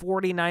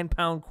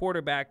 249-pound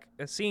quarterback,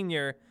 a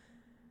senior.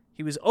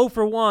 He was 0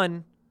 for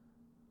 1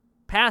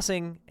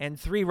 passing and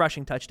 3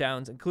 rushing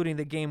touchdowns, including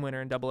the game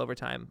winner in double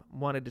overtime.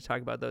 Wanted to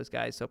talk about those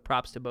guys, so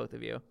props to both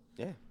of you.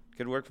 Yeah,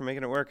 good work for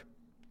making it work.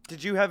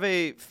 Did you have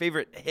a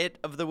favorite hit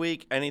of the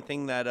week?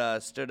 Anything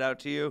that stood out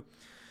to you?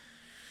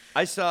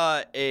 I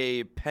saw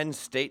a Penn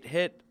State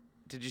hit.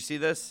 Did you see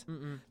this?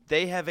 Mm-mm.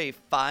 They have a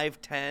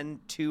 5'10",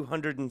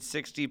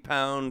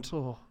 260-pound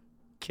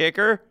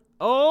kicker.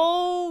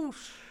 Oh,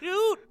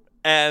 shoot.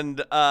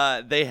 And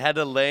they had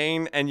a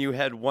lane, and you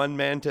had one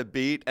man to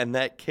beat, and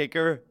that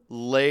kicker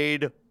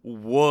laid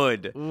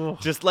wood. Ugh.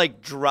 Just,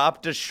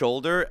 dropped a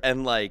shoulder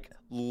and,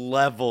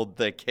 leveled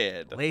the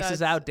kid.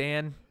 Laces out,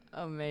 Dan.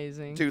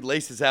 Amazing. Dude,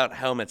 laces out,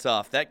 helmets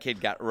off. That kid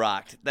got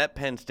rocked. That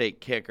Penn State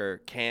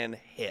kicker can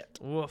hit.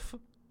 Woof.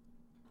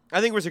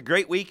 I think it was a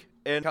great week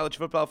in college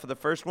football for the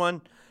first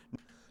one.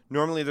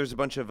 Normally there's a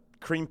bunch of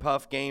cream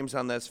puff games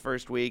on this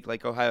first week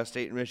like Ohio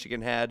State and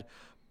Michigan had,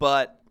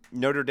 but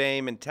Notre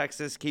Dame and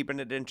Texas keeping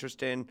it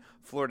interesting.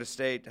 Florida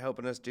State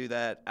helping us do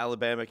that.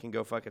 Alabama can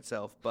go fuck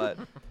itself, but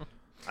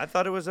I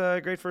thought it was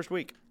a great first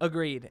week.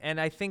 Agreed. And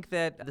I think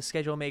that the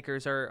schedule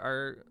makers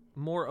are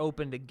more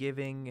open to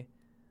giving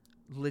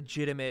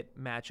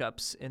legitimate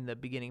matchups in the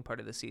beginning part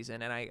of the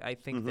season. And I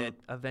think that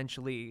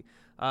eventually,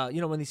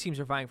 when these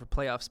teams are vying for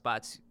playoff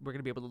spots, we're going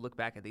to be able to look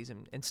back at these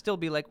and still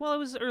be like, well, it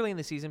was early in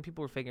the season.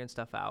 People were figuring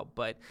stuff out.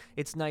 But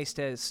it's nice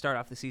to start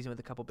off the season with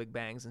a couple big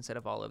bangs instead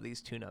of all of these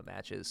tune-up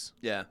matches.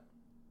 Yeah.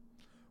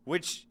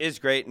 Which is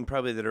great and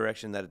probably the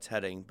direction that it's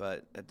heading,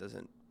 but that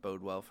doesn't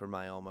bode well for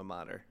my alma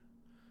mater.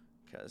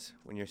 Because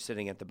when you're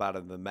sitting at the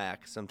bottom of the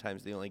MAC,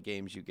 sometimes the only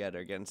games you get are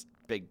against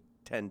Big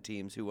Ten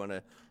teams who want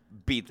to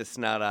beat the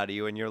snot out of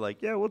you, and you're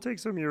like, yeah, we'll take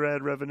some of your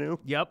ad revenue.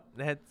 Yep,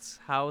 that's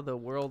how the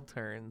world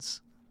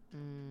turns.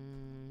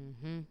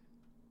 Mm-hmm.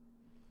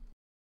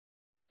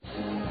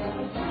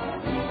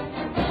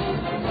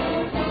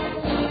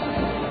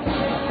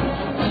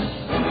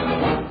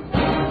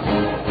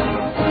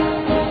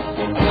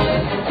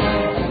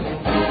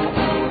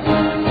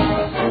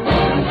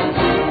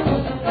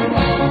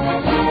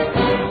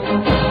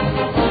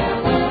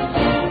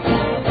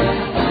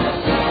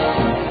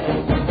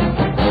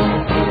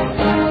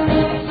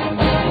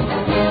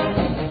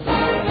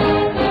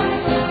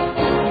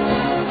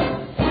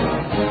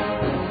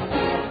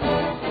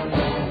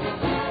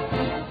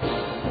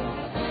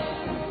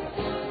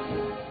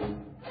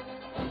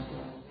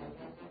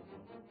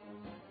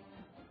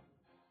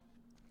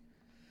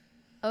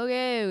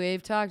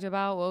 we've talked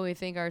about what we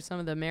think are some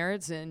of the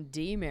merits and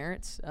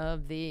demerits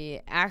of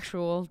the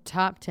actual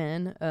top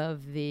 10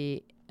 of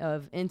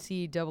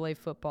NCAA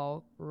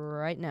football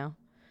right now.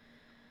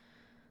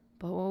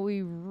 But what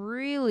we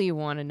really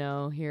want to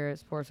know here at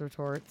Sports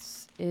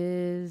Retorts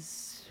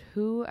is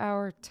who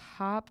our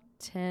top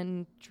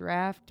 10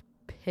 draft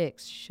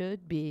picks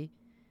should be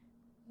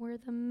where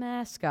the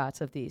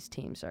mascots of these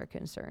teams are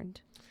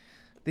concerned.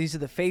 These are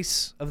the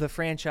face of the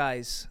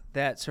franchise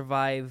that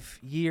survive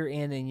year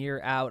in and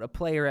year out. A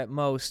player at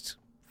most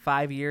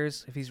 5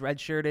 years if he's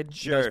redshirted.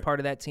 Sure. As part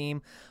of that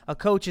team. A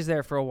coach is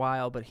there for a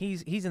while, but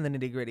he's in the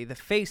nitty-gritty. The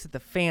face that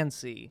the fans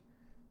see.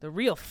 The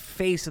real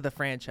face of the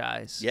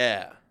franchise.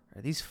 Yeah.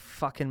 Are these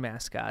fucking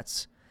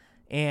mascots.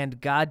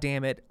 And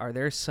goddamn it, are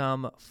there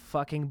some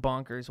fucking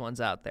bonkers ones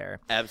out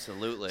there.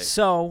 Absolutely.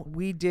 So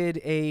we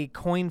did a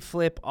coin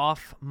flip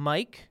off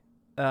mic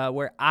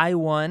where I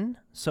won.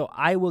 So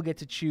I will get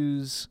to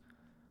choose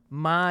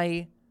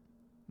my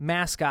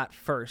mascot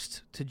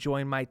first to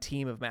join my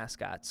team of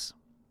mascots.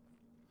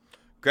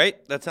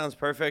 Great. That sounds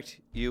perfect.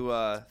 You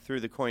threw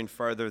the coin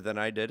farther than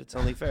I did. It's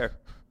only fair.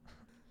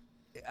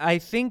 I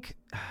think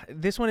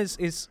this one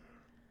is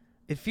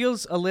it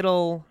feels a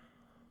little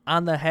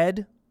on the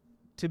head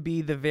to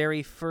be the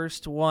very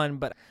first one,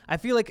 but I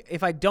feel like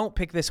if I don't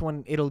pick this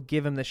one, it'll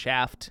give him the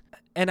shaft.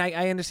 And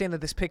I understand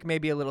that this pick may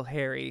be a little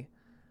hairy,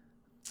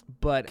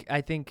 but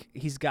I think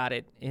he's got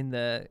it in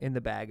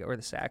the bag or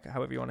the sack,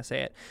 however you want to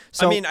say it.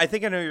 So, I mean, I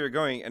think I know where you're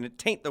going, and it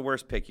tain't the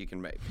worst pick you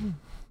can make.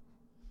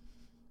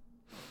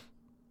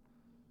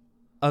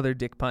 Other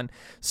dick pun.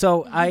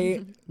 So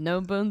I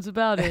No bones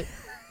about it.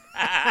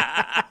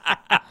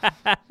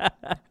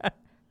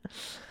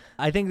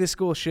 I think this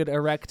school should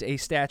erect a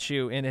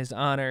statue in his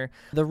honor.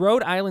 The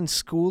Rhode Island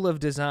School of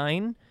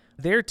Design,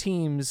 their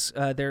teams,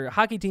 their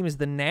hockey team is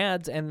the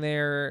Nads, and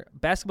their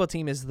basketball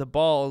team is the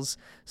Balls.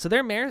 So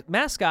their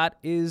mascot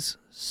is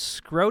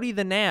ScHooli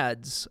the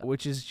Nads,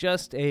 which is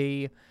just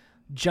a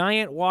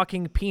giant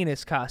walking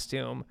penis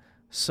costume.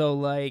 So,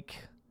 like,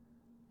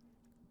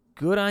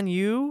 good on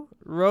you,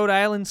 Rhode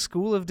Island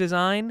School of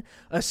Design.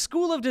 A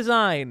School of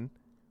Design.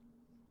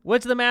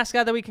 What's the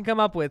mascot that we can come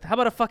up with? How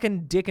about a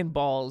fucking dick and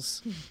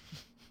balls?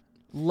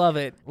 Love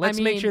it. Let's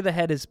make sure the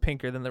head is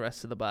pinker than the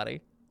rest of the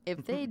body.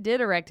 If they did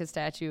erect a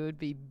statue, it would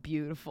be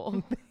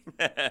beautiful.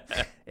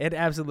 It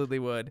absolutely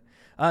would.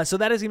 So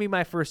that is going to be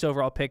my first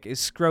overall pick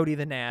is ScHooli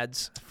the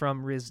Nads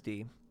from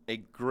RISD. A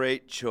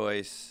great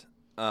choice.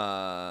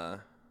 I'm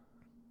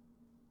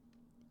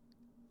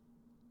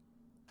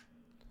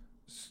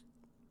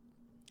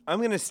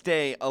going to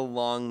stay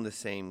along the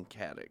same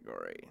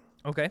category.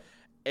 Okay.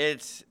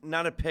 It's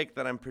not a pick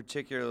that I'm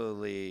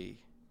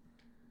particularly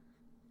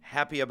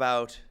happy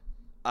about.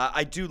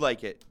 I do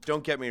like it.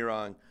 Don't get me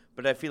wrong.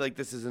 But I feel like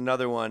this is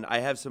another one. I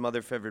have some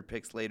other favorite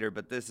picks later,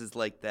 but this is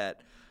like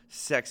that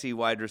sexy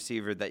wide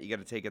receiver that you got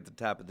to take at the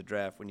top of the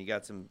draft when you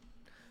got some,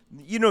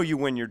 you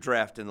win your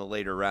draft in the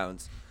later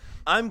rounds.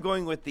 I'm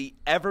going with the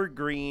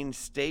Evergreen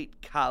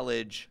State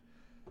College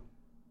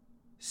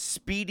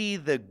Speedy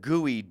the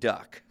Gooey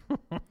Duck.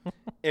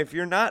 If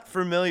you're not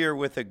familiar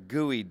with a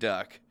gooey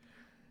duck,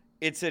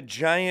 it's a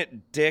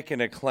giant dick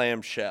in a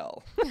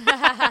clamshell.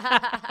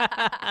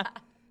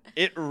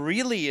 It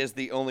really is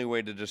the only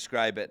way to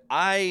describe it.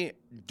 I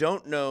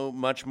don't know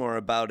much more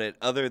about it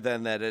other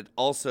than that it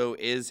also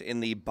is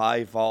in the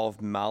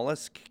bivalve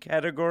mollusk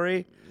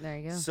category. There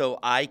you go. So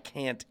I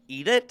can't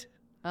eat it.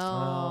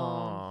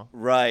 Oh.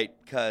 Right,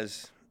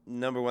 because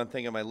number one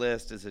thing on my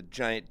list is a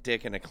giant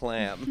dick and a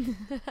clam.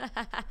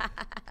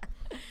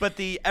 But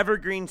the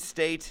Evergreen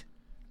State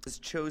has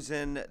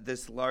chosen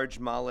this large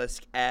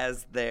mollusk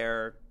as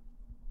their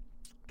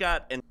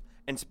mascot,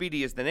 and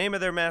Speedy is the name of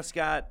their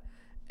mascot.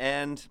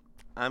 And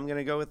I'm going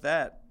to go with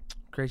that.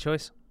 Great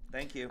choice.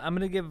 Thank you. I'm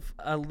going to give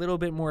a little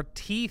bit more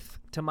teeth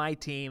to my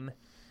team,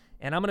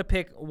 and I'm going to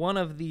pick one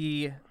of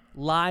the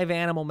live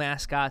animal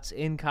mascots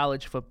in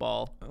college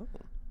football. Oh.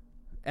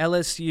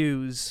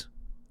 LSU's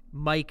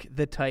Mike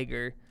the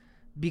Tiger,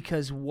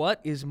 because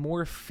what is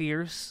more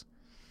fierce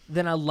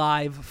than a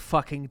live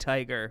fucking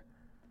tiger?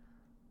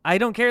 I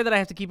don't care that I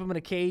have to keep him in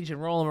a cage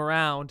and roll him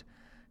around.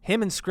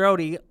 Him and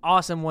ScHooli,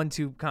 awesome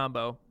 1-2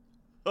 combo.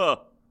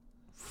 Oh.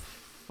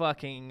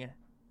 Fucking,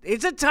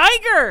 it's a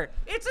tiger!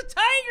 It's a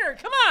tiger!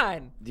 Come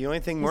on! The only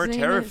thing more His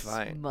name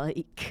terrifying. is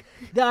Mike.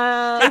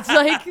 It's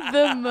like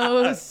the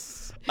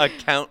most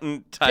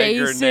accountant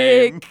tiger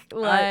name. basic,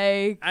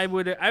 like I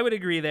would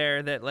agree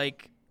there that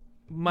like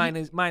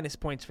minus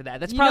points for that.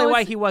 That's You probably know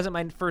why what's- he wasn't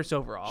my first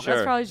overall. Sure.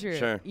 that's probably true.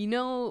 sure. You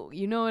know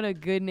what a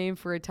good name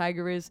for a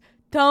tiger is?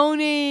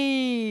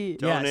 Tony.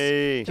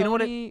 Tony. Do you know what?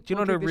 Tony Do you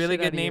know will what a kick the really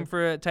shit good outta name you.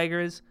 for a tiger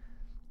is?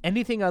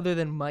 Anything other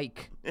than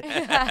Mike.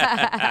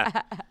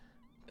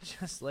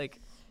 Just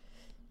like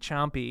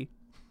Chompy,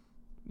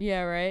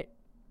 Yeah, right.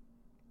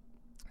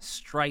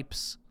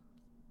 Stripes,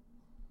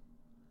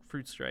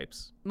 Fruit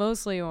Stripes,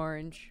 Mostly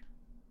orange.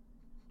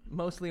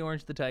 mostly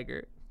Orange the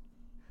Tiger.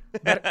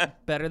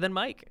 Better than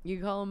Mike. You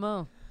call him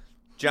Mo.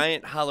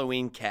 Giant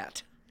Halloween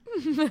cat.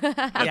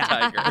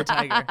 The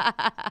tiger.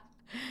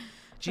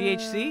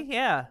 GHC?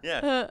 Yeah.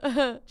 Yeah.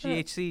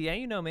 GHC, yeah,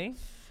 you know me.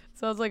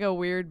 Sounds like a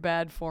weird,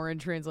 bad foreign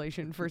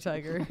translation for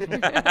tiger.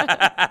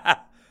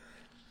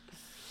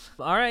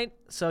 All right,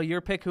 so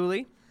your pick,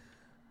 Hooli.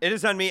 It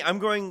is on me. I'm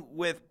going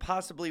with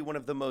possibly one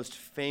of the most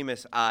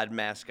famous odd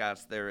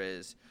mascots there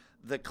is.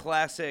 The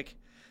classic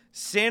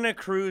Santa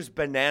Cruz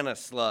Banana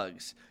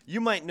Slugs.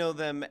 You might know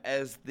them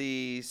as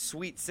the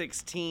Sweet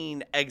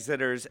 16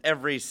 exiters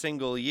every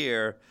single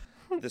year.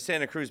 The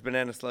Santa Cruz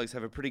Banana Slugs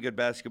have a pretty good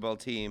basketball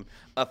team,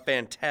 a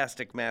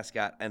fantastic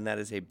mascot, and that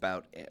is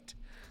about it.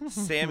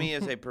 Sammy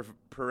is a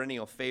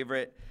perennial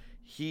favorite.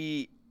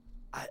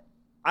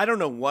 I don't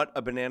know what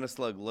a banana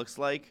slug looks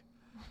like,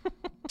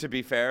 to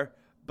be fair,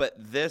 but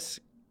this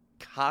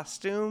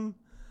costume...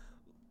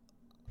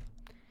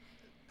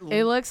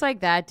 It looks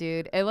like that,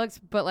 dude.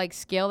 But like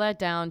scale that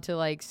down to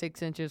like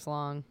 6 inches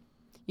long.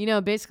 You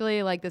know,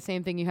 basically like the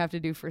same thing you have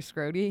to do for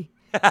ScHooli.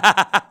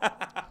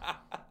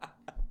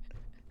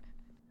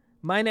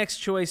 My next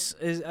choice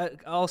is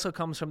also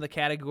comes from the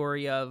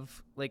category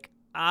of like,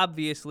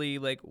 obviously,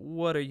 like,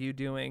 what are you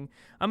doing?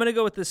 I'm gonna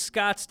go with the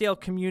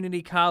Scottsdale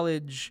Community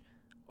College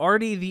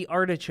Artie the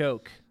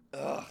Artichoke.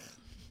 Ugh.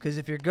 Because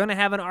if you're gonna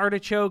have an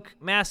artichoke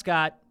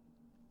mascot,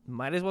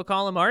 might as well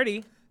call him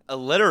Artie.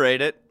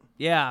 Alliterate it.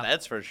 Yeah,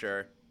 That's for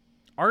sure.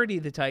 Artie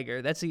the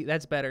Tiger. That's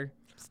better.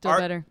 Still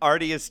better.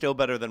 Artie is still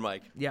better than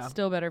Mike. Yeah.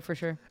 Still better for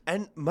sure.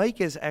 And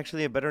Mike is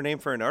actually a better name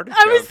for an artichoke.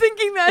 I was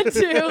thinking that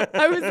too.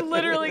 I was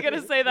literally going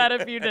to say that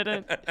if you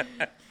didn't.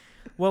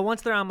 Well,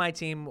 once they're on my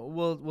team,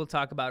 we'll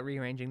talk about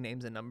rearranging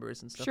names and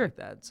numbers and stuff Sure. like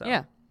that. So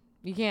Yeah.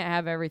 You can't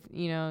have everything,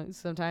 you know,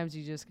 sometimes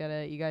you just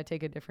gotta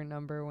take a different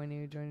number when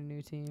you join a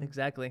new team.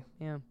 Exactly.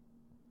 Yeah.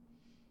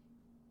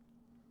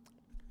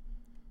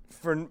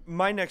 For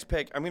my next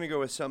pick, I'm going to go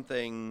with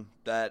something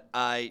that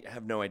I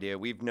have no idea.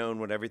 We've known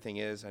what everything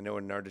is. I know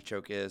what an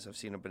artichoke is. I've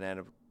seen a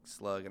banana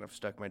slug, and I've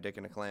stuck my dick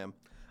in a clam.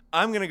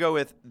 I'm going to go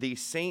with the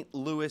St.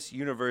 Louis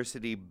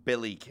University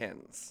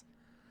Billykins.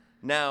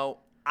 Now,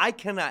 I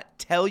cannot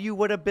tell you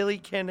what a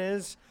Billykin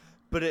is,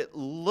 but it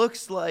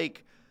looks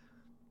like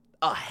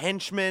a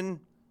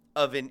henchman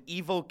of an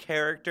evil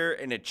character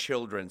in a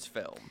children's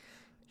film.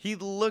 He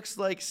looks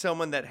like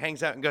someone that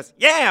hangs out and goes,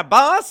 "Yeah,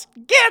 boss,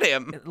 get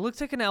him." It looks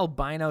like an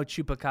albino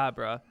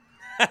chupacabra.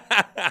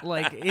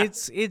 Like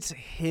it's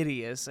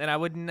hideous, and I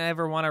would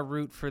never want to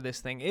root for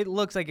this thing. It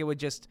looks like it would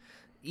just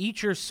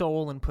eat your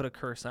soul and put a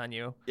curse on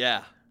you.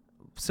 Yeah.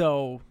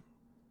 So,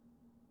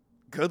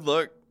 Good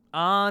look.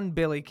 on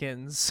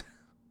Billykins.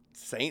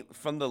 Saint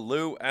from the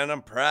Lou, and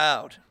I'm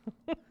proud.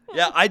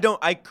 Yeah,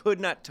 I could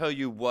not tell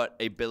you what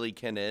a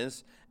Billykin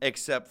is,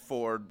 except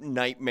for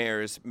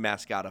Nightmares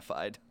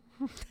mascotified.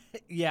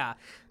 Yeah,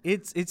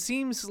 it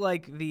seems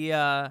like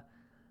it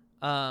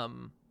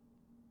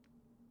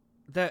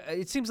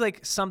seems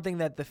like something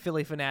that the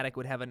Philly Fanatic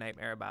would have a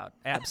nightmare about.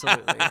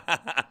 Absolutely.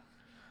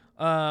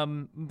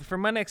 For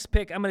my next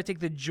pick, I'm going to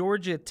take the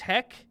Georgia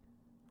Tech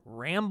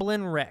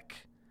Ramblin'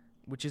 Wreck,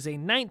 which is a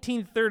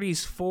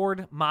 1930s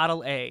Ford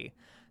Model A.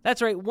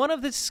 That's right. One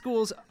of the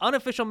school's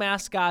unofficial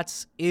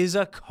mascots is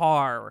a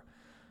car.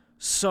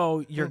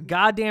 So you're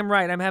goddamn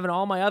right. I'm having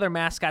all my other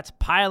mascots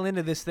pile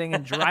into this thing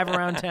and drive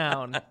around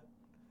town.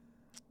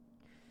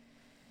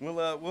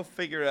 We'll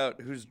figure out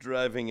who's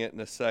driving it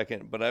in a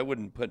second, but I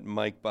wouldn't put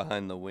Mike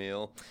behind the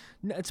wheel.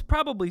 No, it's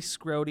probably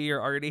ScHooli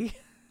or Artie.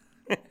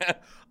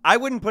 I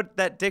wouldn't put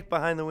that dick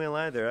behind the wheel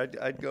either.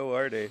 I'd go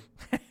Artie.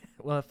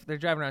 Well, if they're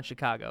driving around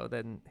Chicago,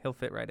 then he'll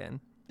fit right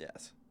in.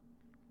 Yes.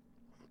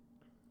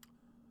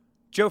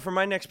 Joe, for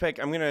my next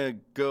pick, I'm gonna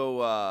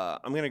go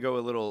a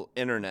little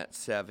internet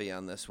savvy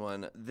on this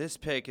one. This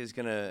pick is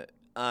gonna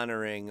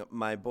honoring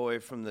my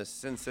boy from the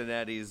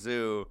Cincinnati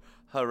Zoo,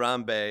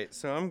 Harambe.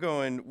 So I'm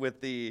going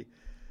with the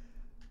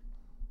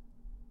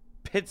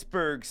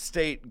Pittsburgh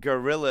State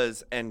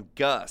Gorillas and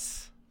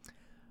Gus.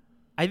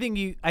 I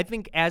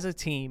think as a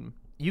team,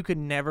 you could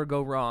never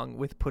go wrong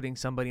with putting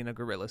somebody in a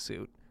gorilla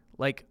suit.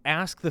 Like,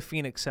 ask the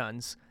Phoenix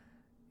Suns.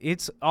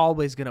 It's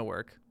always gonna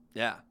work.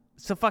 Yeah.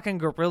 It's a fucking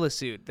gorilla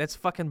suit. That's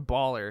fucking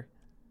baller.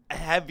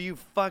 Have you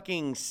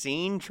fucking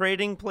seen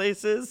Trading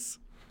Places?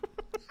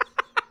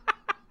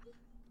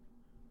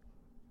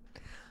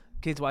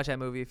 Kids, watch that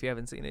movie if you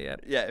haven't seen it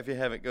yet. Yeah, if you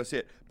haven't, go see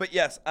it. But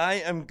yes, I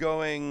am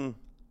going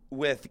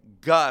with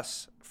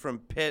Gus from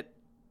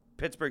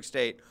Pittsburgh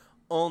State,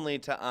 only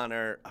to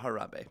honor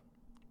Harambe.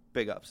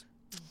 Big ups.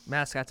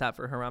 Mascot top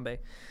for Harambe.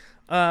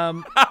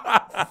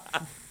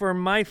 For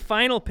my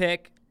final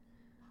pick,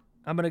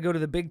 I'm going to go to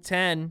the Big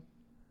Ten,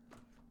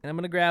 and I'm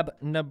going to grab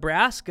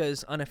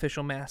Nebraska's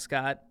unofficial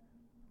mascot,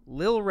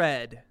 Lil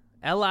Red,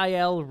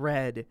 Lil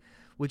Red,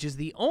 which is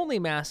the only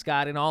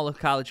mascot in all of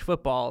college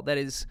football that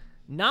is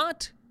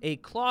not a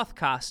cloth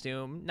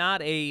costume,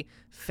 not a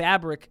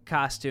fabric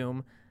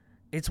costume.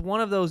 It's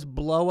one of those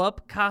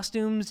blow-up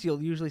costumes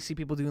you'll usually see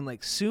people doing,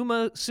 like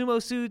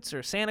sumo suits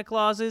or Santa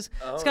Clauses.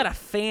 Oh. It's got a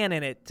fan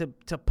in it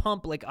to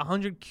pump like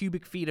 100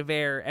 cubic feet of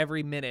air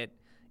every minute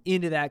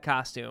into that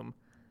costume.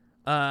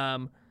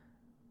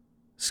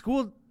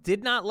 School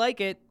did not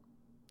like it.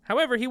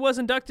 However, he was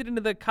inducted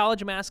into the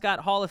College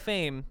Mascot Hall of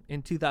Fame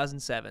in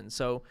 2007.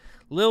 So,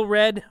 Lil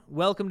Red,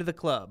 welcome to the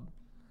club.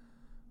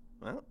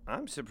 Well,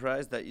 I'm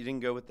surprised that you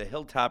didn't go with the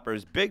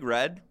Hilltoppers' Big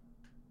Red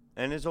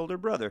and his older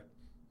brother.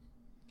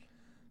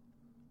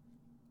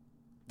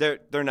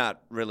 They're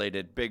not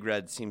related. Big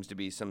Red seems to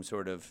be some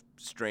sort of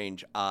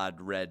strange, odd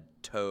red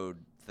toad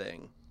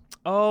thing.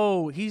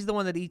 Oh, he's the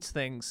one that eats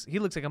things. He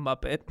looks like a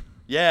Muppet.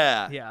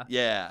 Yeah. Yeah.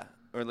 Yeah.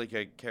 Or like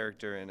a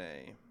character in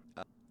a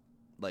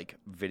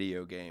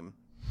video game.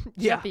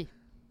 Yeah. Chuppy.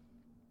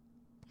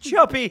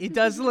 Chuppy. He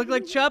does look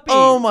like Chuppy.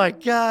 Oh my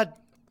God.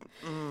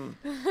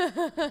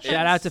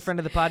 Shout out to friend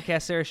of the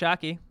podcast, Sarah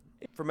Shockey.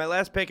 For my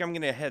last pick, I'm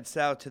going to head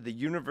south to the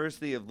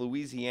University of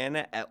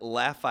Louisiana at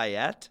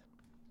Lafayette.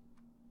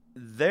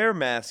 Their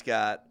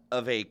mascot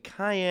of a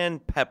cayenne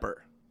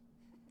pepper.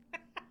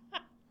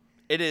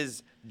 It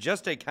is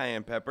just a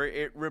cayenne pepper.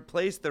 It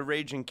replaced the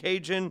Raging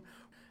Cajun,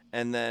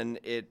 and then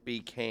it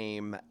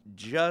became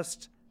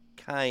just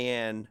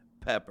cayenne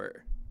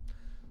pepper.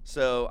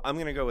 So I'm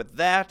going to go with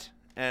that,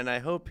 and I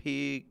hope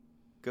he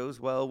goes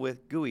well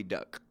with Gooey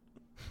Duck.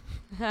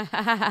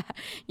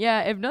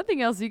 Yeah, if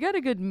nothing else, you got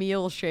a good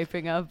meal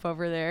shaping up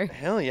over there.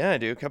 Hell yeah, I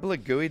do. A couple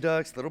of Gooey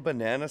Ducks, little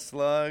banana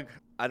slug.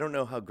 I don't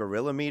know how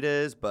gorilla meat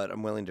is, but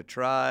I'm willing to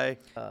try.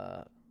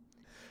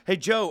 Hey,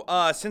 Joe,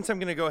 since I'm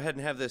going to go ahead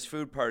and have this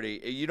food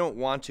party, you don't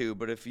want to,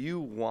 but if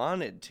you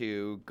wanted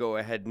to, go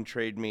ahead and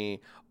trade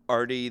me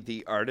Artie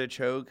the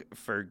Artichoke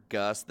for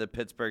Gus the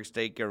Pittsburgh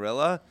State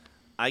Gorilla,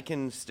 I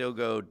can still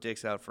go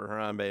dicks out for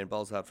Harambe and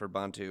balls out for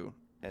Bantu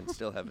and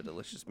still have a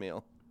delicious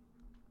meal.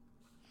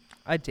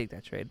 I'd take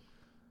that trade.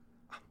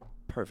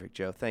 Perfect,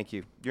 Joe. Thank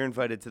you. You're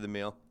invited to the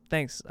meal.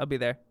 Thanks. I'll be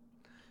there.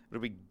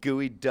 It'll be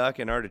Gooey Duck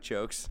and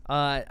artichokes.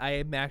 I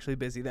am actually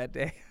busy that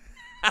day.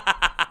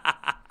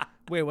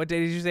 Wait, what day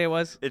did you say it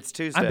was? It's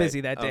Tuesday. I'm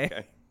busy that day.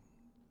 Okay.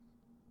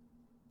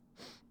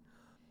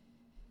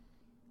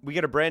 We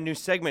got a brand new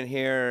segment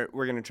here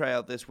we're going to try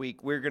out this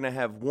week. We're going to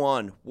have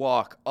one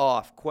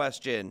walk-off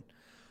question.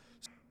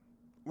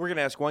 We're going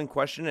to ask one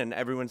question, and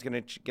everyone's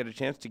going to get a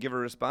chance to give a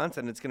response,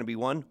 and it's going to be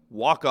one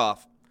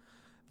walk-off.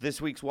 This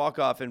week's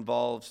walk-off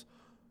involves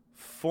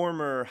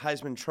former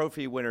Heisman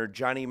Trophy winner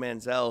Johnny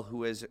Manziel,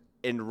 who is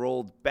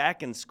enrolled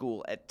back in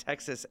school at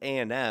Texas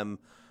A&M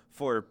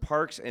for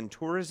Parks and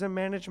Tourism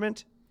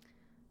Management.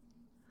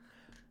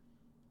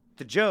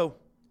 To Joe,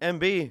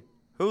 MB,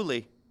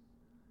 ScHooli,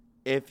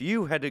 if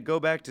you had to go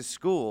back to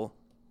school,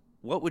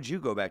 what would you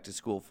go back to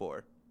school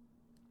for?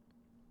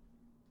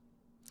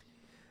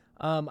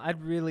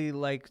 I'd really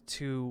like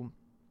to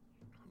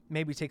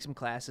maybe take some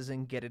classes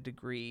and get a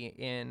degree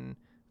in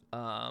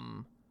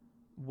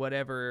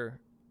whatever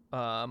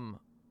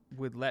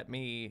would let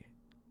me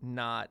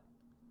not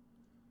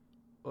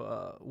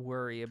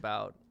worry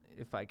about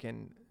if I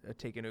can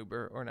take an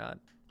Uber or not.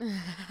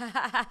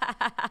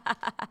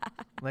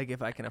 Like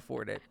if I can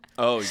afford it.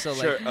 Oh, So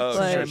sure.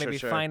 like, Sure. maybe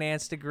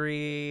finance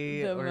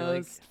degree The or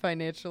most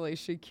financially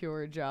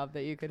secure job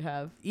that you could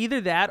have.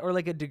 either that or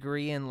like a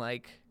degree in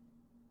like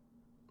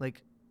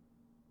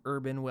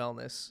urban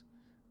wellness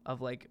of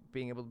like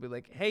being able to be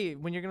like, hey,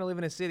 when you're gonna live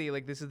in a city,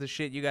 like this is the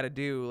shit you got to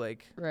do.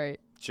 Like Right.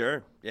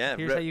 Sure. Yeah.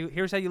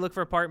 here's how you look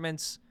for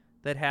apartments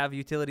that have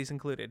utilities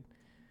included.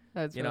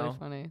 That's You really know,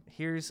 funny.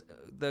 Here's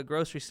the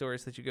grocery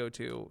stores that you go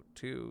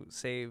to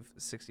save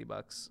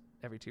 $60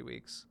 every 2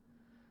 weeks.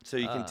 So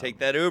you can take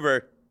that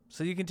Uber.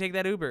 So you can take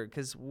that Uber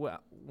because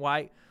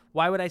why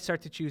would I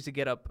start to choose to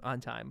get up on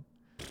time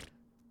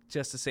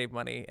just to save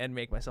money and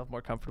make myself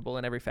more comfortable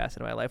in every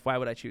facet of my life? Why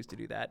would I choose to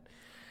do that?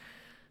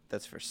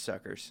 That's for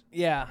suckers.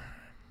 Yeah.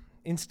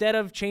 Instead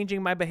of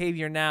changing my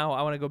behavior now,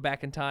 I want to go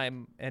back in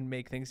time and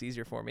make things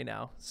easier for me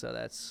now. So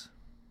that's,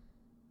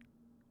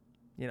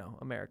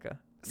 America.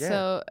 Yeah.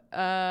 So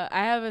I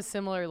have a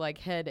similar like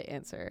head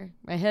answer.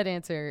 My head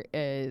answer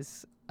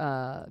is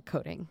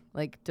coding,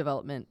 like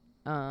development,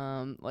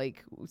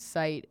 like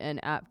site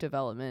and app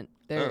development.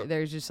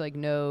 There's just like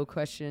no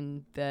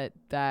question that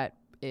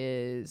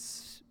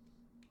is,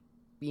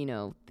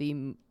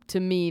 to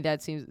me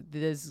that seems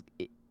this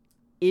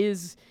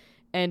is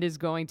and is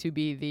going to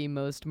be the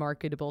most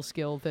marketable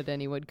skill that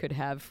anyone could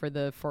have for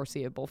the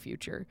foreseeable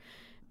future,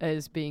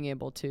 is being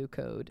able to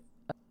code.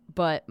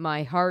 But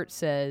my heart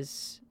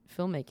says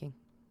filmmaking.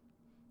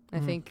 I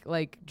think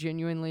like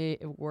genuinely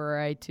were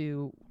I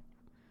to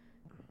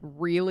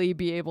really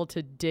be able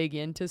to dig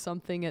into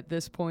something at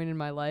this point in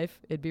my life,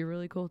 it'd be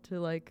really cool to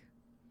like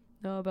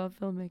know about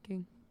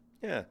filmmaking.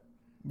 Yeah.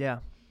 Yeah.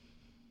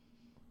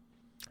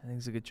 I think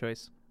it's a good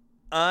choice.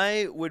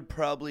 I would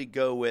probably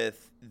go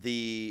with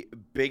the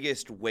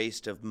biggest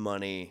waste of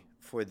money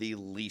for the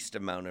least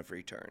amount of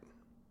return.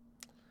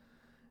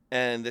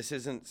 And this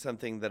isn't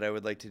something that I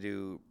would like to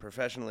do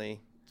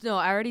professionally. No,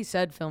 I already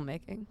said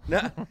filmmaking.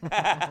 No.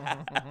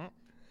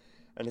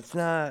 And it's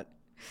not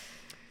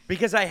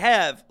because I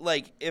have,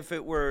 like, if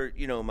it were,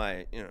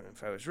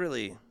 if I was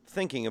really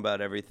thinking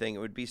about everything, it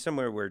would be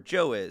somewhere where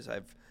Joe is.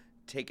 I've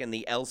taken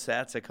the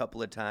LSATs a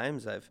couple of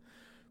times. I've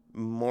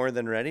more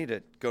than ready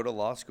to go to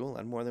law school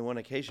on more than one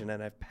occasion,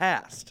 and I've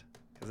passed.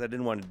 because I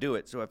didn't want to do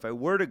it. So if I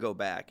were to go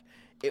back,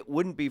 it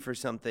wouldn't be for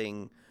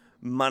something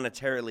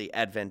monetarily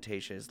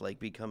advantageous like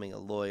becoming a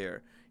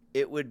lawyer.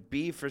 It would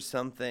be for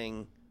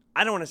something,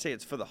 I don't want to say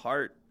it's for the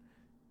heart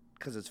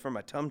because it's for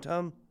my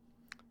tum-tum,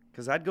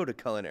 because I'd go to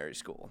culinary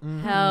school.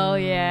 Hell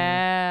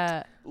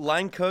yeah.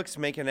 Line cooks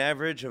make an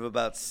average of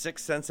about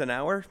 6 cents an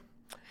hour,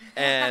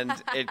 and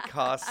it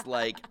costs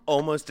like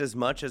almost as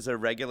much as a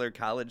regular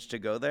college to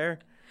go there.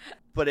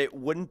 But it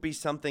wouldn't be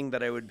something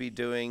that I would be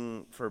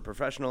doing for a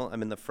professional.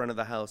 I'm in the front of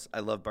the house. I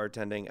love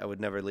bartending. I would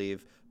never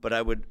leave. But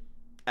I would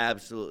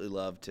absolutely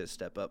love to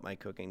step up my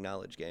cooking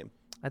knowledge game.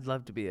 I'd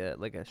love to be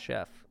a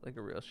chef, like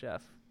a real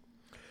chef.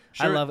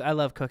 Sure. I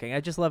love cooking.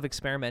 I just love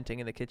experimenting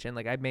in the kitchen.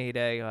 Like I made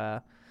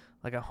a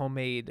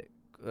homemade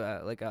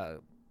a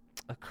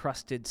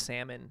crusted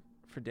salmon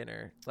for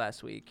dinner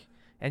last week,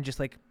 and just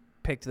like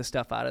picked the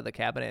stuff out of the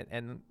cabinet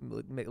and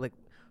like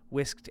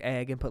whisked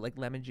egg and put like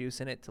lemon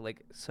juice in it to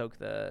like soak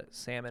the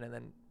salmon, and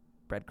then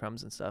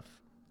breadcrumbs and stuff.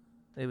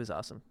 It was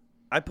awesome.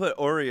 I put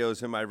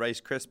Oreos in my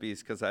Rice Krispies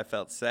because I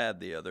felt sad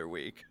the other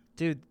week.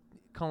 Dude,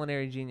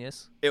 culinary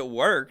genius. It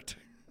worked.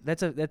 I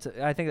think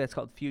that's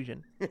called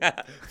fusion.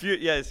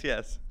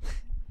 Yes.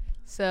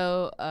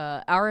 So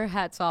our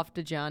hats off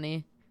to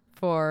Johnny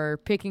for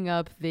picking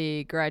up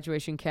the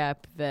graduation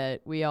cap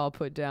that we all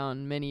put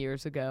down many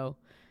years ago.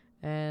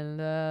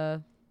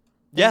 And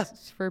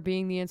thanks for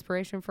being the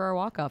inspiration for our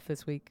walk-off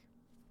this week.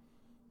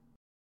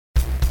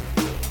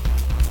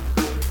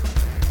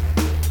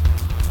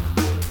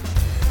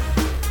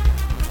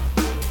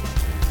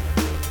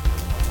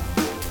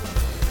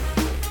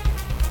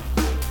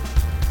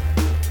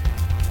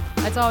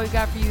 That's all we've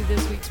got for you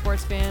this week,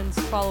 sports fans.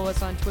 Follow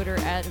us on Twitter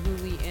at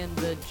Hooli and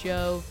the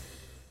Joe.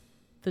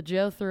 The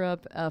Joe threw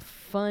up a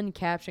fun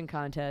caption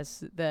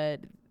contest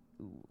that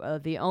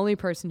the only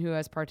person who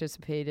has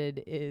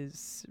participated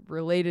is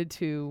related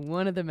to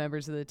one of the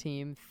members of the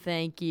team.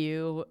 Thank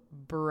you,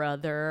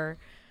 brother.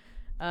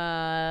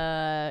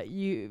 So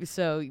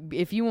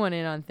if you want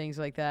in on things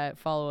like that,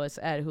 follow us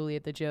at Hooli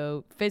at the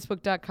Joe.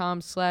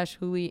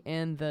 Facebook.com/Hooli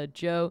and the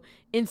Joe.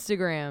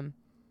 Instagram.com/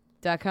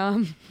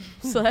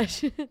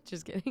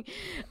 just kidding.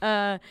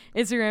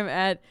 Instagram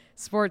at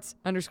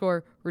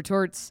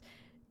sports_retorts.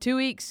 2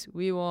 weeks,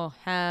 we will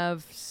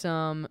have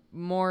some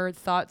more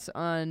thoughts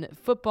on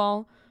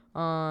football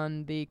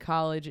on the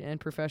college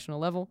and professional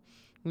level.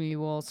 We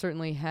will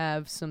certainly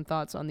have some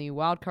thoughts on the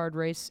wild card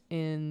race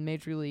in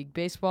Major League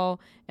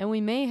Baseball, and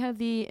we may have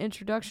the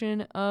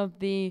introduction of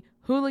the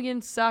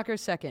hooligan soccer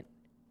second,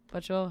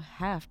 but you'll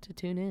have to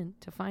tune in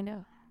to find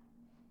out.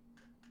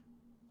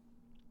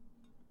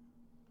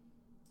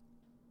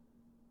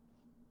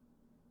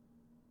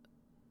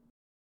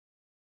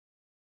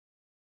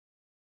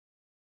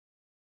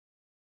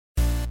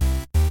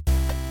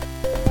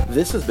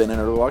 This has been a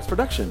Nerdalogs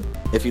production.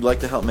 If you'd like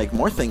to help make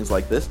more things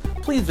like this,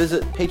 please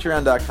visit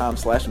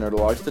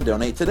patreon.com/nerdalogs to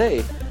donate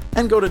today,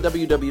 and go to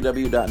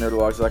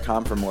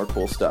www.nerdalogs.com for more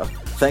cool stuff.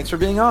 Thanks for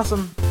being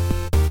awesome.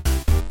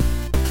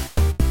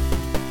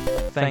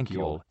 Thank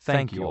you all.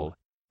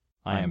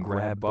 I am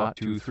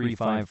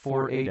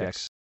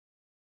GrabBot23548X.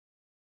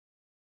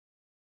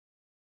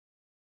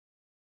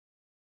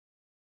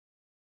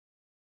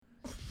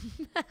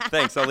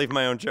 Thanks, I'll leave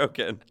my own joke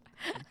in.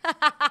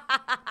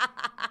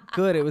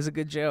 Good, it was a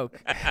good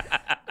joke.